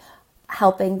with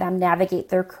helping them navigate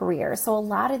their career. So a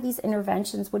lot of these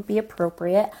interventions would be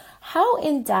appropriate. How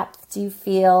in depth do you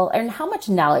feel, and how much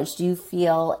knowledge do you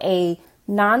feel a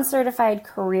non-certified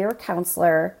career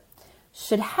counselor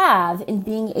should have in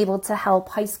being able to help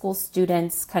high school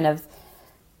students kind of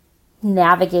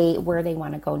navigate where they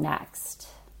want to go next?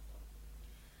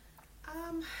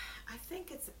 I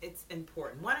think it's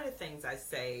important. One of the things I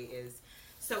say is,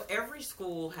 so every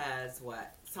school has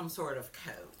what? Some sort of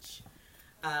coach.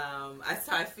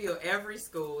 I feel every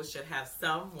school should have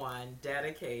someone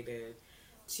dedicated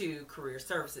to career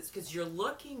services, because you're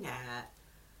looking at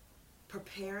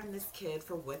preparing this kid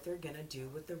for what they're going to do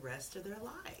with the rest of their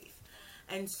life.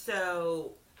 And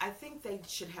so I think they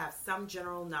should have some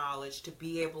general knowledge to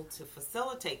be able to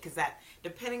facilitate, because that,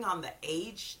 depending on the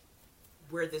age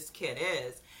where this kid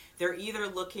is, they're either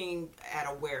looking at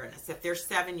awareness. If they're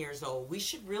 7 years old, we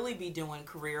should really be doing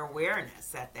career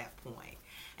awareness at that point.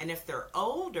 And if they're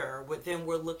older, then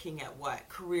we're looking at what?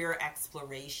 Career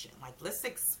exploration. Like, let's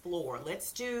explore.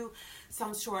 Let's do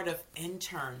some sort of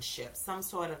internship, some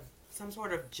sort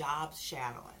of job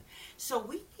shadowing. So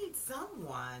we need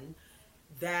someone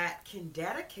that can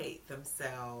dedicate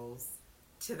themselves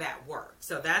to that work.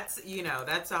 So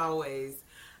that's always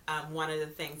one of the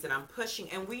things that I'm pushing.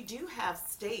 And we do have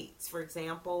states, for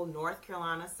example, North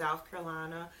Carolina, South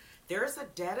Carolina. There's a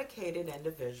dedicated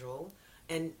individual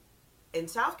in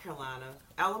South Carolina,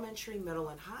 elementary, middle,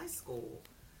 and high school,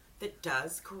 that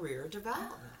does career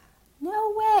development.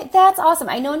 No way. That's awesome.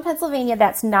 I know in Pennsylvania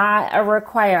that's not a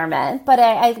requirement, but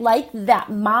I like that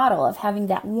model of having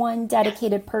that one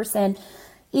dedicated person,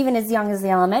 even as young as the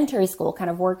elementary school, kind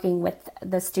of working with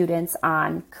the students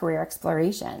on career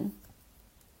exploration.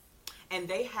 And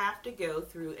they have to go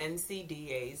through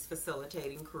NCDA's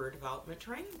Facilitating Career Development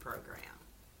Training Program.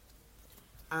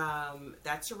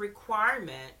 That's a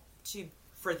requirement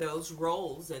for those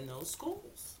roles in those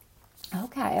schools.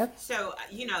 Okay. So,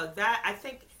 that I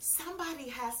think somebody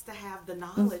has to have the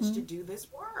knowledge to do this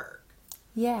work.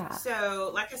 Yeah.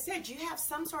 So, like I said, you have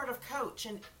some sort of coach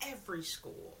in every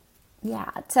school. Yeah,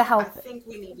 to help. I think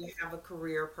we need to have a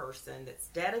career person that's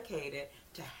dedicated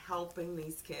to helping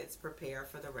these kids prepare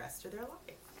for the rest of their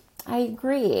life. I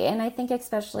agree. And I think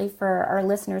especially for our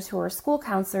listeners who are school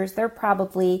counselors, they're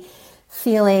probably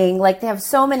feeling like they have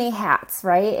so many hats,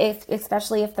 right?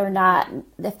 Especially if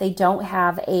they don't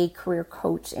have a career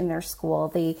coach in their school,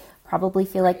 they probably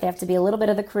feel like they have to be a little bit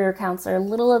of the career counselor, a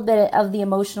little bit of the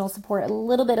emotional support, a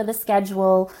little bit of the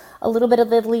schedule, a little bit of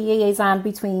the liaison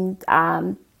between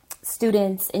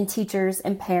students and teachers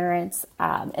and parents.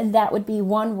 And that would be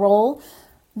one role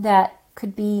that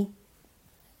could be,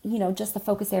 just the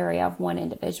focus area of one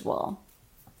individual.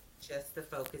 Just the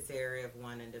focus area of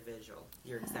one individual.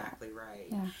 You're exactly right.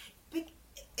 Yeah.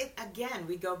 Again,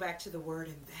 we go back to the word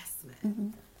investment. Mm-hmm.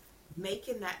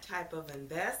 Making that type of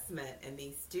investment in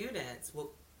these students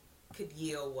could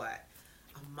yield what?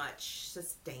 A much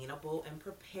sustainable and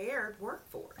prepared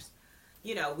workforce.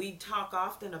 We talk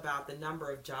often about the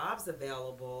number of jobs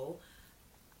available.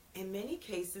 In many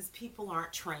cases, people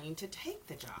aren't trained to take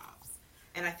the jobs.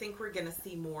 And I think we're going to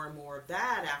see more and more of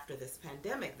that after this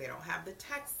pandemic. They don't have the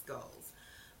tech skills.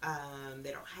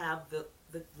 They don't have the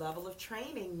level of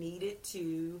training needed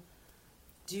to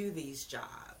do these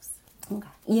jobs. Okay.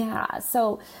 Yeah.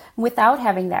 So without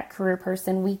having that career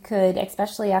person, we could,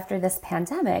 especially after this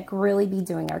pandemic, really be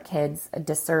doing our kids a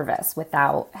disservice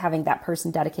without having that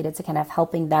person dedicated to kind of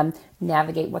helping them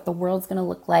navigate what the world's going to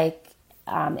look like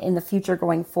in the future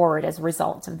going forward as a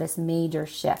result of this major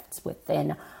shift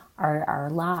within our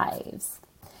lives.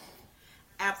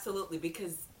 Absolutely,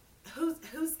 because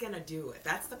who's going to do it?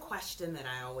 That's the question that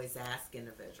I always ask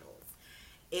individuals.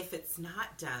 If it's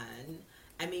not done,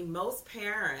 I mean, most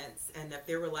parents, and if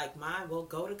they were like mine, well,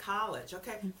 go to college.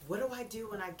 Okay, what do I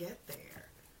do when I get there?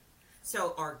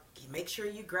 So, or make sure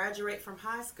you graduate from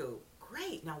high school.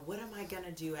 Great, now what am I going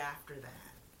to do after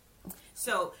that?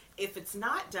 So, if it's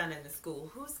not done in the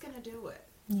school, who's going to do it?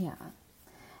 Yeah.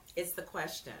 It's the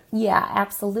question. Yeah,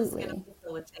 absolutely. Who's going to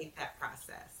facilitate that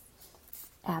process?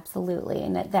 Absolutely.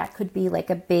 And that could be like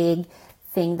a big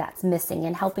thing that's missing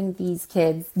in helping these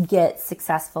kids get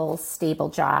successful, stable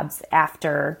jobs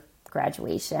after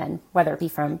graduation, whether it be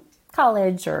from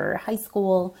college or high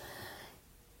school.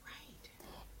 Right.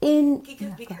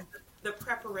 because the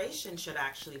preparation should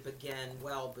actually begin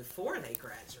well before they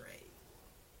graduate.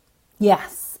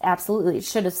 Yes, absolutely. It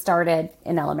should have started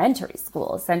in elementary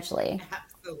school, essentially.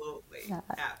 Absolutely. Yeah.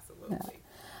 Absolutely.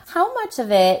 How much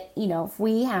of it, if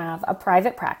we have a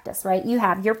private practice, right? You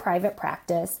have your private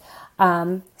practice.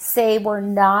 Say we're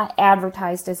not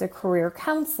advertised as a career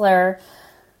counselor.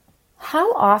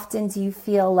 How often do you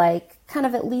feel like kind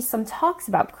of at least some talks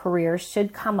about careers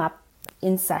should come up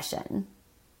in session?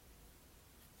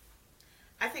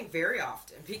 I think very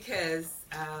often because,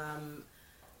 and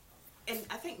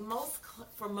I think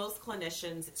for most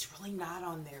clinicians, it's really not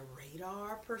on their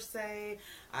radar per se.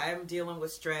 I'm dealing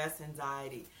with stress,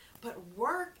 anxiety, but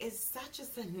work is such a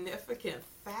significant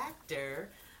factor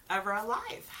of our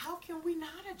life. How can we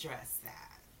not address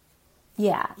that?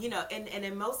 Yeah. And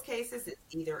in most cases, it's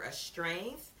either a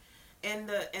strength,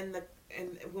 and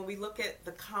when we look at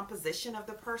the composition of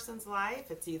the person's life,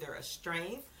 it's either a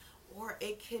strength, or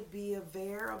it could be a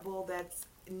variable that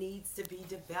needs to be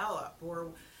developed,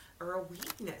 or a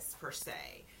weakness per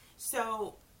se.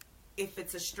 So if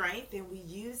it's a strength, then we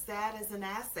use that as an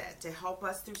asset to help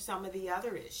us through some of the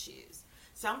other issues.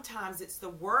 Sometimes it's the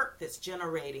work that's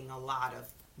generating a lot of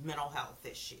mental health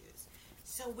issues.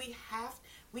 So we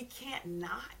can't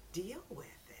not deal with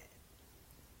it.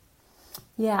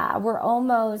 Yeah, we're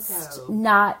almost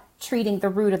not treating the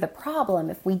root of the problem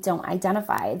if we don't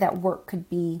identify that work could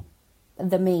be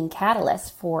the main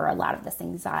catalyst for a lot of this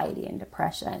anxiety and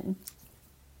depression.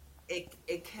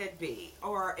 It could be,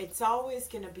 or it's always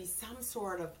going to be some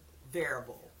sort of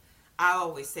variable. I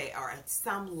always say, or at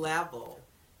some level,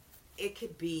 it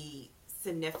could be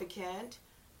significant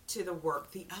to the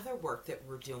other work that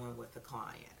we're doing with the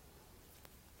client.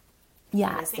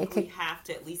 Yes, I think we have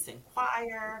to at least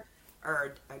inquire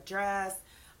or address,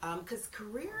 because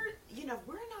career,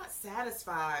 we're not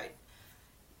satisfied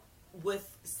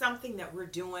with something that we're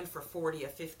doing for 40 or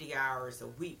 50 hours a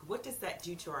week. What does that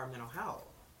do to our mental health?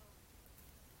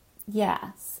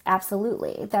 Yes,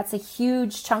 absolutely. That's a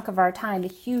huge chunk of our time, a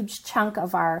huge chunk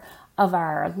of our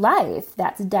life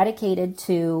that's dedicated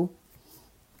to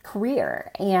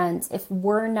career. And if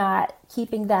we're not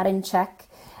keeping that in check,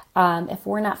 if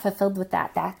we're not fulfilled with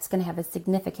that, that's going to have a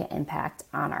significant impact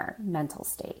on our mental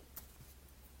state.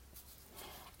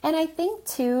 And I think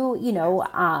too,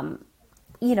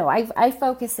 I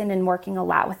focus in and working a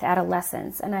lot with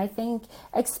adolescents. And I think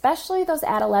especially those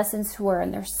adolescents who are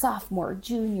in their sophomore,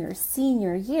 junior,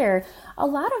 senior year, a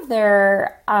lot of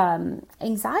their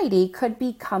anxiety could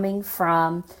be coming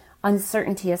from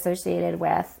uncertainty associated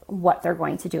with what they're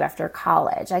going to do after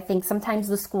college. I think sometimes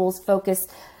the schools focus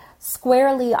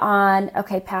squarely on,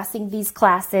 passing these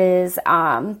classes,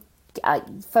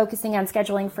 focusing on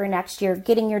scheduling for next year,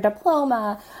 getting your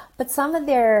diploma, but some of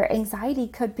their anxiety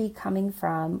could be coming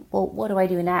from, well, what do I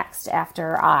do next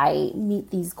after I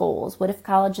meet these goals? What if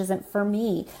college isn't for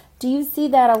me? Do you see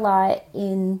that a lot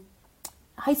in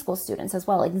high school students as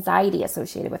well, anxiety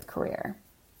associated with career?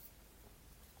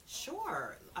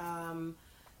 Sure,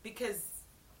 because,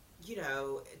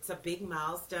 it's a big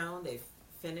milestone. They've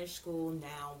finished school,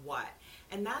 now what?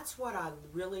 And that's what I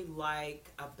really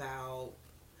like about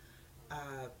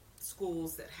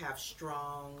schools that have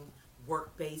strong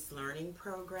work-based learning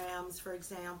programs, for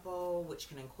example, which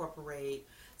can incorporate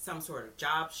some sort of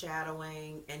job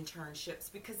shadowing,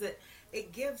 internships, because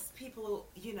it gives people,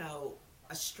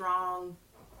 a strong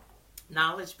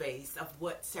knowledge base of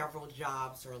what several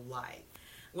jobs are like.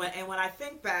 When I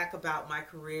think back about my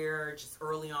career just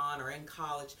early on or in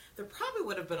college, there probably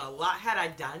would have been a lot, had I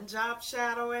done job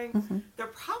shadowing, there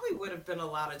probably would have been a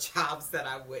lot of jobs that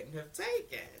I wouldn't have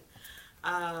taken.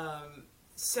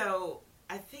 So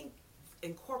I think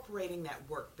incorporating that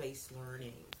work-based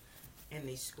learning in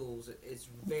these schools is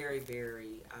very,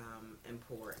 very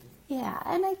important. Yeah,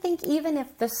 and I think even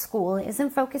if the school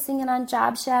isn't focusing in on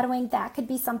job shadowing, that could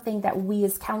be something that we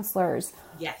as counselors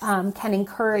can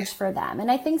encourage for them. And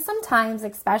I think sometimes,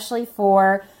 especially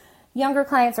for younger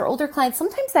clients or older clients,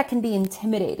 sometimes that can be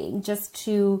intimidating just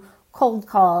to cold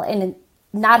call and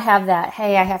not have that,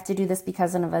 hey, I have to do this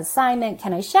because of an assignment,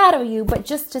 can I shadow you? But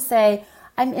just to say,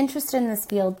 I'm interested in this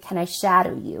field, can I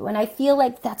shadow you? And I feel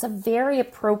like that's a very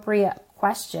appropriate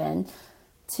question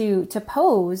to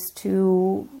pose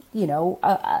to,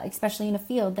 especially in a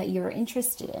field that you're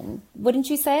interested in. Wouldn't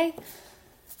you say?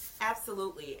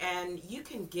 Absolutely. And you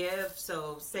can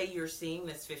say you're seeing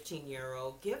this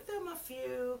 15-year-old, give them a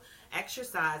few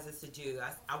exercises to do.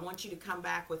 I want you to come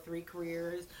back with 3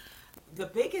 careers the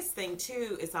biggest thing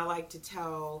too is I like to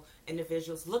tell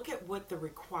individuals, look at what the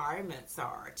requirements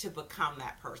are to become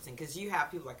that person, because you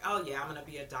have people like, oh yeah, I'm going to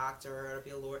be a doctor or be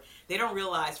a lawyer. They don't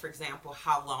realize, for example,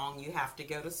 how long you have to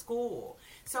go to school.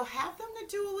 So have them to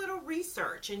do a little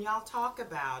research, and y'all talk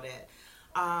about it,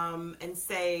 and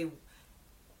say,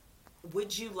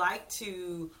 would you like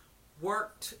to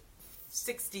work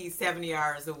 60, 70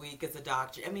 hours a week as a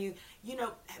doctor? I mean,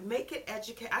 make it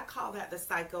educate. I call that the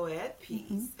psychoed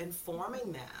piece,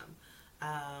 informing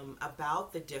them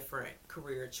about the different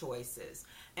career choices.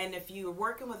 And if you're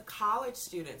working with college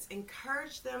students,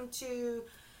 encourage them to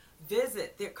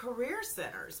visit their career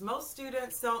centers. Most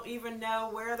students don't even know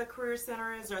where the career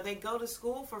center is, or they go to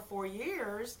school for 4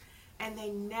 years and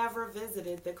they never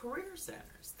visited the career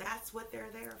centers. That's what they're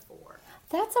there for.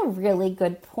 That's a really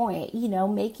good point,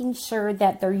 making sure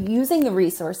that they're using the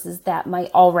resources that might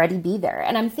already be there.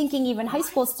 And I'm thinking even high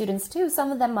school students too,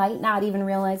 some of them might not even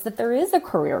realize that there is a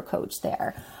career coach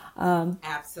there.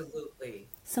 Absolutely.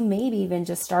 So maybe even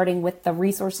just starting with the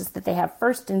resources that they have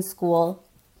first in school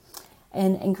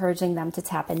and encouraging them to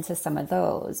tap into some of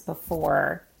those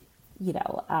before,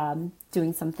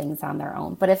 doing some things on their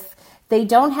own. But if they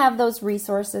don't have those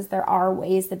resources, there are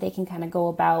ways that they can kind of go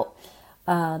about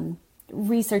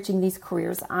researching these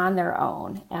careers on their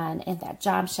own. And in that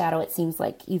job shadow, it seems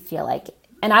like you feel like,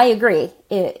 and I agree,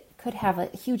 it could have a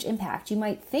huge impact. You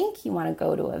might think you want to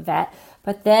go to a vet,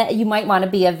 but then you might want to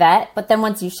be a vet. But then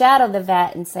once you shadow the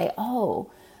vet and say,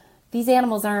 oh, these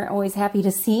animals aren't always happy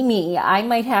to see me, I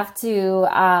might have to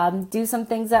do some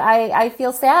things that I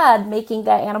feel sad making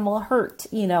that animal hurt,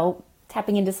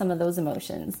 tapping into some of those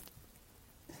emotions.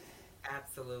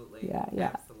 Absolutely.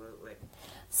 Yeah. Absolutely.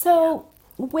 So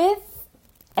with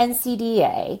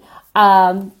NCDA,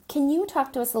 can you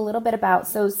talk to us a little bit about,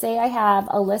 so say I have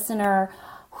a listener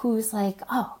who's like,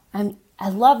 oh, I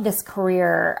love this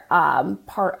career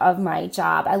part of my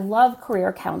job. I love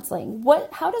career counseling.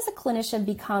 How does a clinician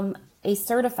become a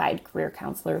certified career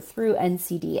counselor through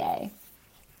NCDA?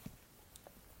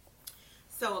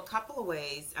 So a couple of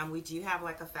ways. We do have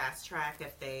like a fast track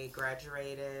if they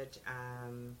graduated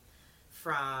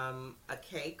from a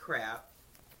K-CREP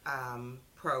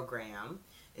program.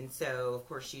 And so, of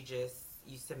course,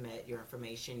 you submit your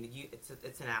information.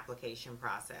 It's an application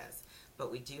process.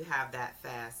 But we do have that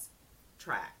fast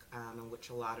track, in which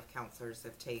a lot of counselors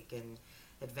have taken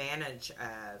advantage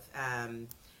of.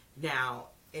 Now,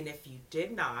 and if you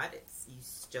did not, you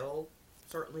still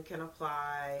certainly can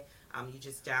apply. You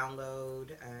just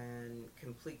download and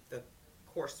complete the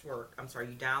coursework.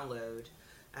 You download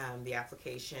the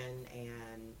application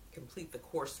and complete the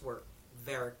coursework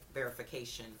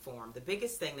verification form. The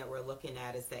biggest thing that we're looking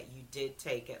at is that you did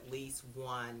take at least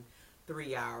one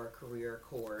 3-hour career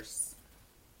course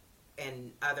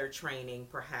and other training,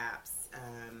 perhaps,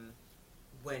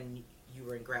 when you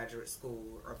were in graduate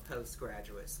school or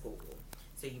postgraduate school.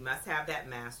 So you must have that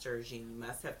master's, and you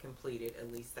must have completed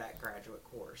at least that graduate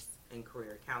course in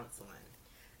career counseling.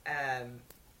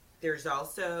 There's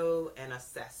also an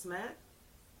assessment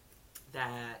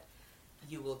that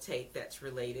you will take that's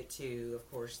related to, of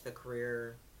course, the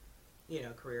career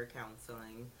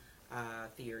counseling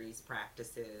theories,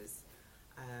 practices,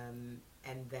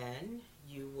 and then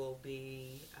you will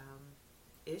be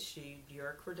issued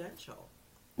your credential.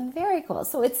 Very cool.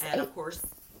 So of course,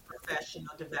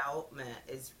 professional development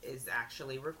is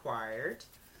actually required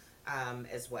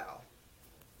as well.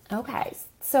 Okay.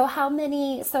 So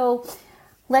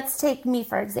let's take me,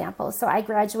 for example. So I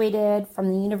graduated from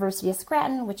the University of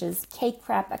Scranton, which is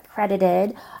K-CREP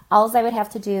accredited. All I would have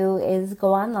to do is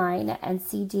go online at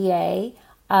NCDA,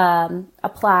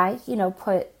 apply,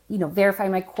 verify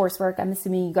my coursework. I'm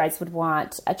assuming you guys would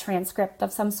want a transcript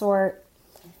of some sort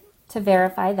to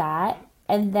verify that.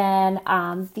 And then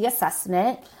the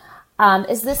assessment.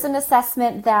 Is this an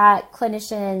assessment that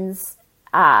clinicians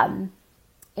have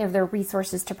their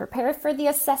resources to prepare for the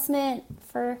assessment?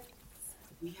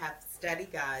 We have study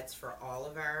guides for all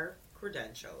of our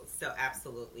credentials. So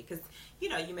absolutely. Because, you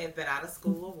may have been out of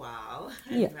school a while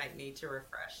and you might need to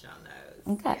refresh on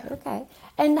those. Okay.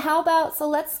 And how about, so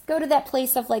let's go to that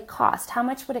place of cost. How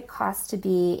much would it cost to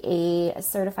be a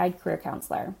certified career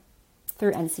counselor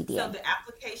through NCDA? So the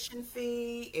application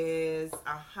fee is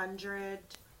 $125.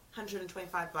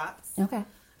 Okay.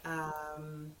 I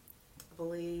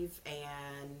believe,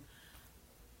 and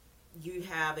you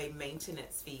have a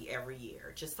maintenance fee every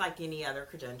year, just like any other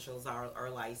credentials or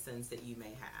license that you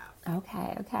may have.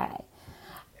 Okay.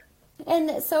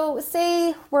 And so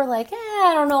say we're like,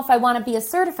 I don't know if I want to be a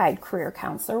certified career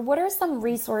counselor. What are some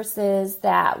resources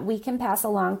that we can pass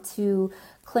along to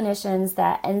clinicians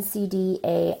that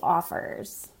NCDA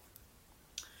offers?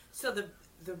 So the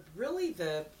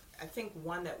I think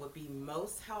one that would be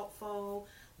most helpful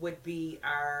would be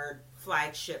our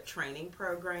flagship training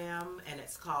program, and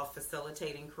it's called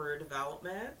Facilitating Career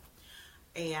Development.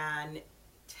 And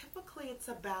typically it's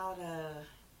about a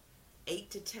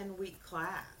 8 to 10 week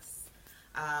class.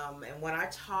 And when I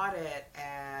taught it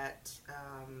at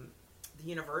the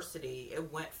university,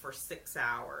 it went for 6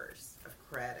 hours of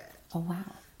credit. Oh, wow.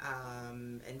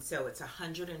 And so it's a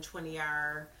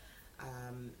 120-hour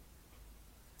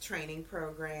training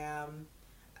program,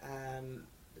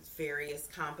 various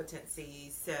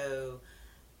competencies. So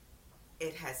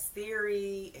it has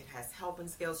theory, it has helping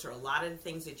skills, or a lot of the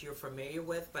things that you're familiar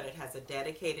with, but it has a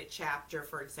dedicated chapter,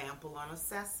 for example, on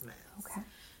assessments. Okay.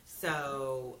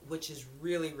 So, which is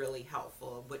really, really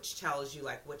helpful, which tells you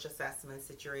like which assessments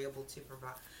that you're able to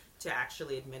provide, to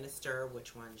actually administer,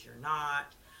 which ones you're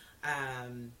not,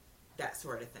 that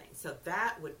sort of thing. So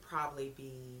that would probably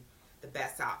be the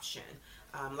best option.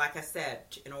 Like I said,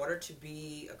 in order to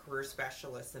be a career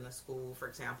specialist in a school, for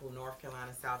example, North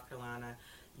Carolina, South Carolina,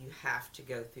 you have to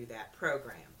go through that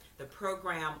program. The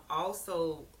program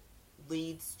also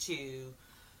leads to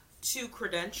 2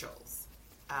 credentials.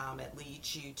 It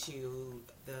leads you to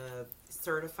the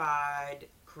Certified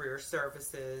Career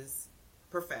Services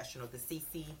Professional, the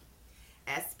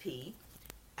CCSP,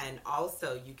 and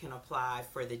also you can apply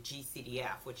for the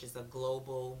GCDF, which is a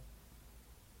Global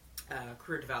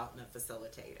Career Development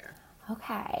Facilitator.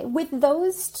 Okay. With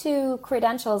those 2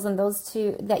 credentials and those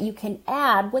 2 that you can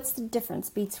add, what's the difference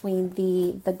between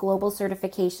the global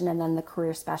certification and then the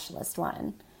career specialist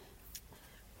one?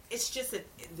 It's just that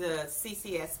the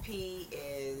CCSP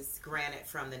is granted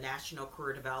from the National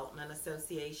Career Development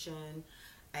Association,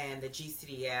 and the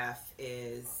GCDF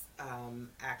is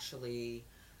actually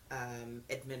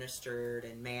administered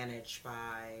and managed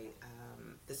by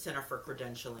the Center for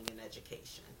Credentialing and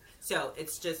Education. So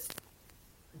it's just,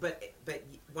 but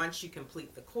once you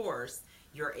complete the course,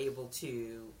 you're able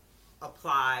to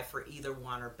apply for either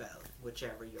one or both,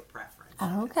 whichever your preference is.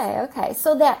 Okay.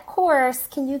 So that course,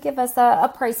 can you give us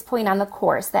a price point on the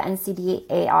course that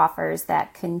NCDA offers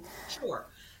that can... Sure.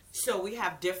 So we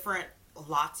have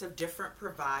lots of different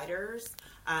providers,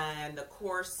 and the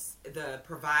course, the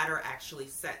provider actually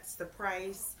sets the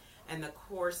price, and the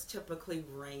course typically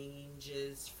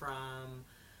ranges from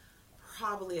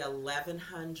probably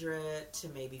 $1,100 to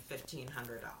maybe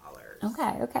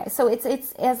 $1,500. Okay. So it's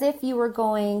as if you were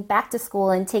going back to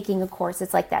school and taking a course.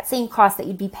 It's like that same cost that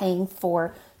you'd be paying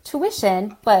for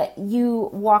tuition, but you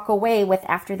walk away with,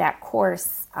 after that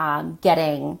course,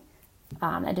 getting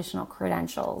additional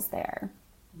credentials there.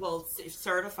 Well,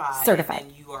 certified.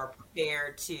 And you are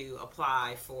prepared to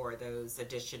apply for those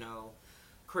additional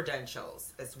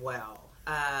credentials as well.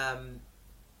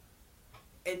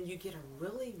 And you get a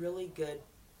really, really good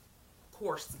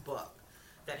course book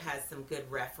that has some good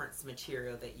reference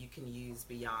material that you can use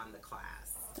beyond the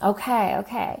class.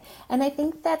 Okay. And I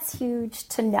think that's huge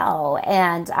to know.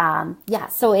 And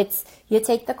so it's, you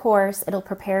take the course, it'll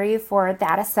prepare you for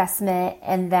that assessment,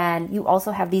 and then you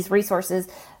also have these resources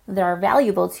that are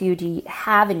valuable to you to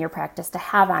have in your practice, to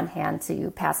have on hand to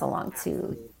pass along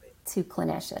to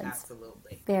clinicians.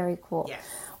 Absolutely. Very cool. Yes.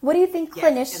 What do you think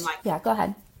clinicians... go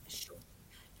ahead. Sure.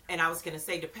 And I was going to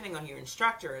say, depending on your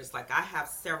instructor, is like I have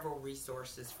several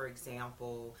resources, for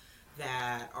example,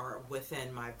 that are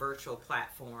within my virtual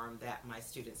platform that my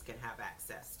students can have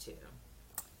access to.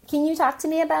 Can you talk to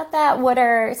me about that? What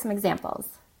are some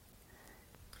examples?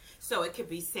 So it could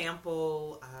be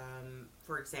sample,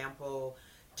 for example,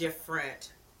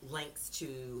 different links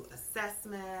to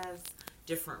assessments,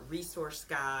 different resource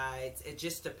guides. It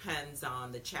just depends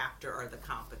on the chapter or the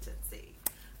competency.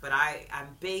 But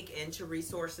I'm big into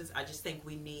resources. I just think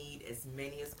we need as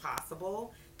many as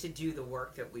possible to do the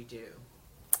work that we do.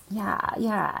 Yeah,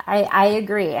 I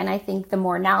agree. And I think the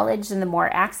more knowledge and the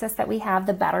more access that we have,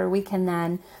 the better we can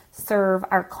then serve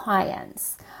our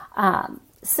clients.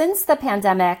 Since the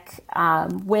pandemic,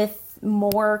 with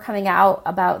more coming out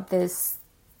about this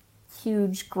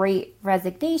huge, great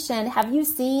resignation, have you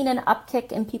seen an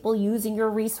upkick in people using your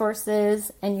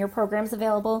resources and your programs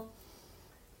available?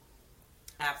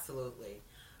 Absolutely.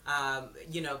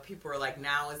 People are like,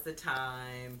 now is the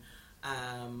time.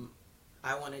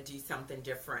 I want to do something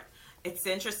different. It's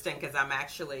interesting because I'm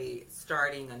actually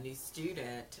starting a new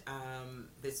student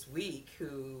this week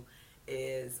who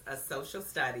is a social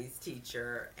studies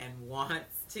teacher and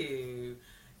wants to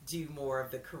do more of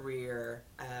the career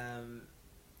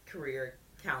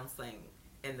counseling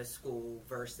in the school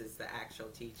versus the actual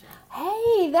teaching.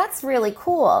 Hey, that's really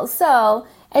cool. So,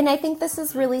 and I think this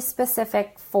is really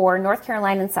specific for North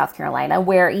Carolina and South Carolina,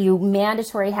 where you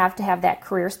mandatory have to have that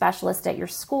career specialist at your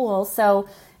school. So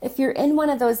if you're in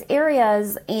one of those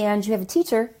areas and you have a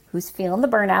teacher who's feeling the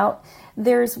burnout,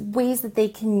 there's ways that they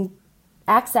can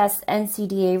access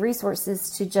NCDA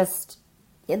resources to just,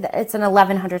 it's an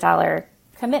 $1,100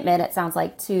 commitment, it sounds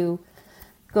like, to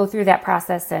go through that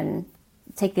process and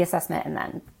take the assessment and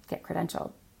then get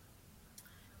credentialed.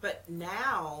 But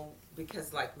now,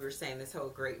 because like we were saying, this whole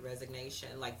Great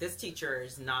Resignation, like this teacher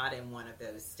is not in one of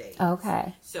those states.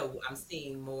 Okay. So I'm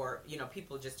seeing more,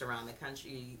 people just around the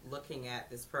country looking at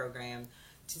this program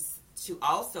to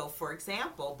also, for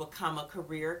example, become a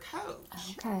career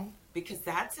coach. Okay. Because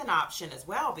that's an option as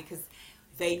well, because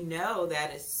they know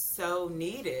that is so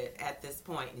needed at this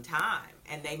point in time.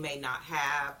 And they may not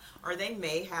have, or they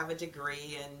may have a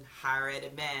degree in higher ed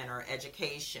admin or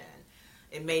education.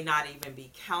 It may not even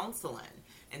be counseling.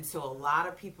 And so a lot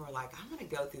of people are like, I'm going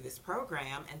to go through this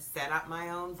program and set up my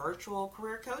own virtual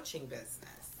career coaching business.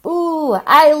 Ooh,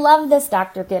 I love this,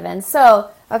 Dr. Givens. So,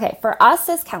 okay, for us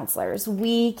as counselors,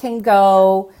 we can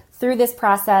go through this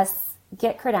process,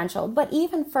 get credentialed, but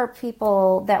even for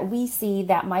people that we see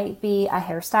that might be a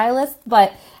hairstylist,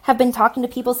 but have been talking to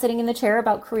people sitting in the chair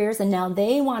about careers, and now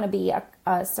they want to be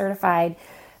a certified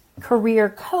career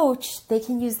coach, they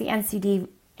can use the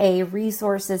NCDA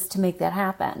resources to make that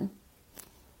happen.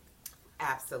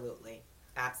 Absolutely.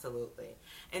 Absolutely.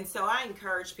 And so I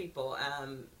encourage people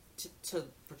to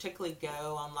particularly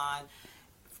go online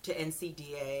to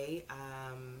NCDA.org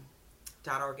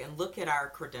and look at our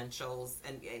credentials,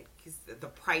 and because the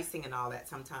pricing and all that,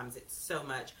 sometimes it's so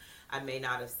much. I may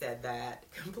not have said that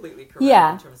completely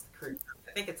correct in terms of the career.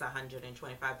 I think it's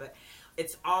 $125, but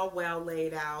it's all well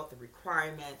laid out, the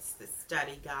requirements, the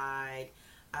study guide.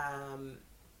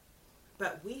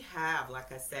 But we have,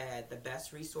 like I said, the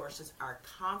best resources. Our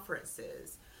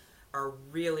conferences are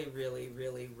really, really,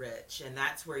 really rich. And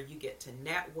that's where you get to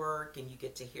network and you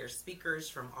get to hear speakers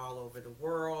from all over the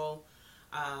world.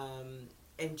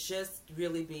 And just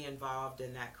really be involved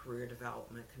in that career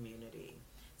development community.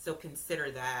 So consider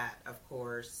that, of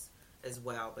course, as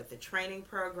well. But the training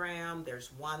program, there's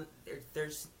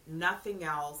nothing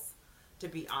else, to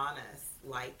be honest,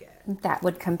 like it. That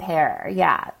would compare.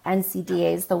 Yeah.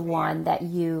 NCDA is the one that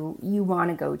you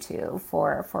want to go to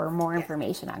for more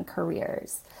information on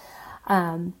careers.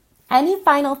 Any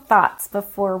final thoughts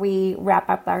before we wrap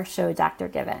up our show, Dr.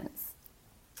 Givens?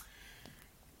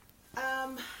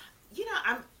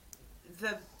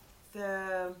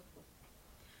 The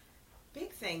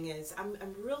big thing is I'm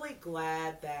really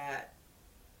glad that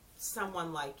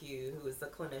someone like you, who is a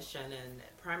clinician and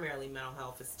primarily mental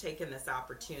health, has taken this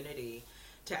opportunity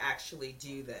to actually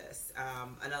do this.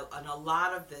 And a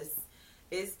lot of this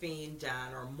is being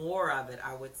done, or more of it,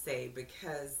 I would say,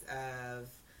 because of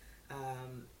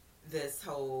this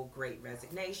whole Great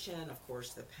Resignation, of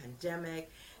course, the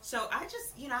pandemic. So I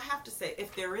just, I have to say,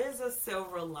 if there is a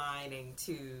silver lining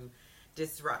to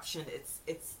disruption,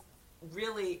 it's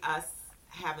really us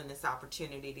having this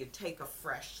opportunity to take a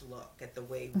fresh look at the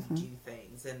way we do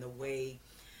things and the way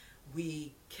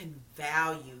we can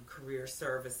value career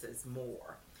services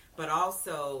more. But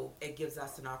also it gives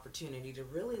us an opportunity to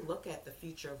really look at the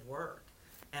future of work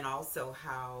and also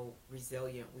how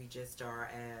resilient we just are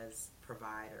as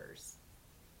providers.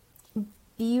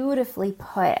 Beautifully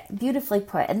put.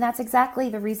 And that's exactly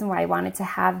the reason why I wanted to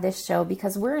have this show,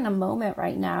 because we're in a moment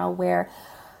right now where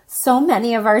so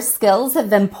many of our skills have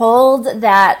been pulled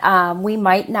that we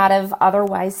might not have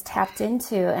otherwise tapped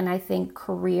into. And I think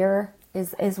career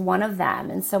is one of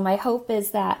them. And so my hope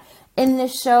is that in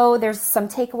this show, there's some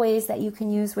takeaways that you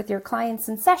can use with your clients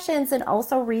in sessions, and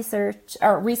also research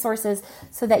or resources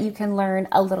so that you can learn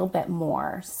a little bit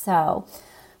more. So,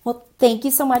 well, thank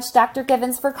you so much, Dr.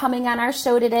 Givens, for coming on our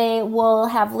show today. We'll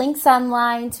have links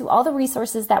online to all the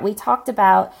resources that we talked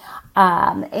about.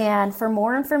 And for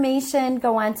more information,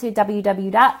 go on to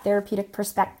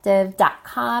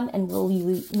www.therapeuticperspective.com, and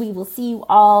we will see you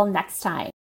all next time.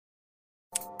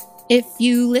 If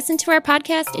you listen to our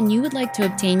podcast and you would like to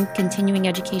obtain continuing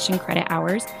education credit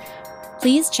hours,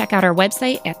 please check out our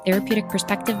website at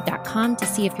therapeuticperspective.com to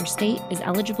see if your state is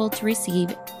eligible to receive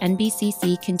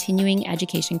NBCC continuing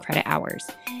education credit hours.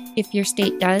 If your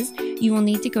state does, you will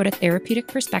need to go to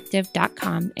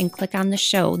therapeuticperspective.com and click on the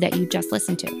show that you just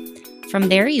listened to. From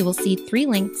there, you will see 3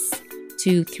 links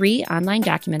to 3 online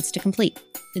documents to complete.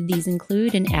 These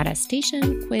include an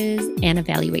attestation, quiz, and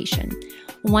evaluation.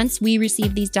 Once we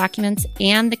receive these documents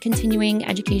and the continuing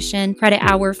education credit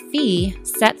hour fee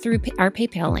set through our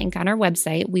PayPal link on our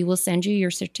website, we will send you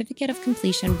your certificate of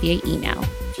completion via email.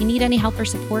 If you need any help or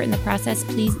support in the process,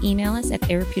 please email us at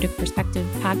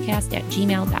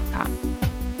therapeuticperspectivepodcast@gmail.com.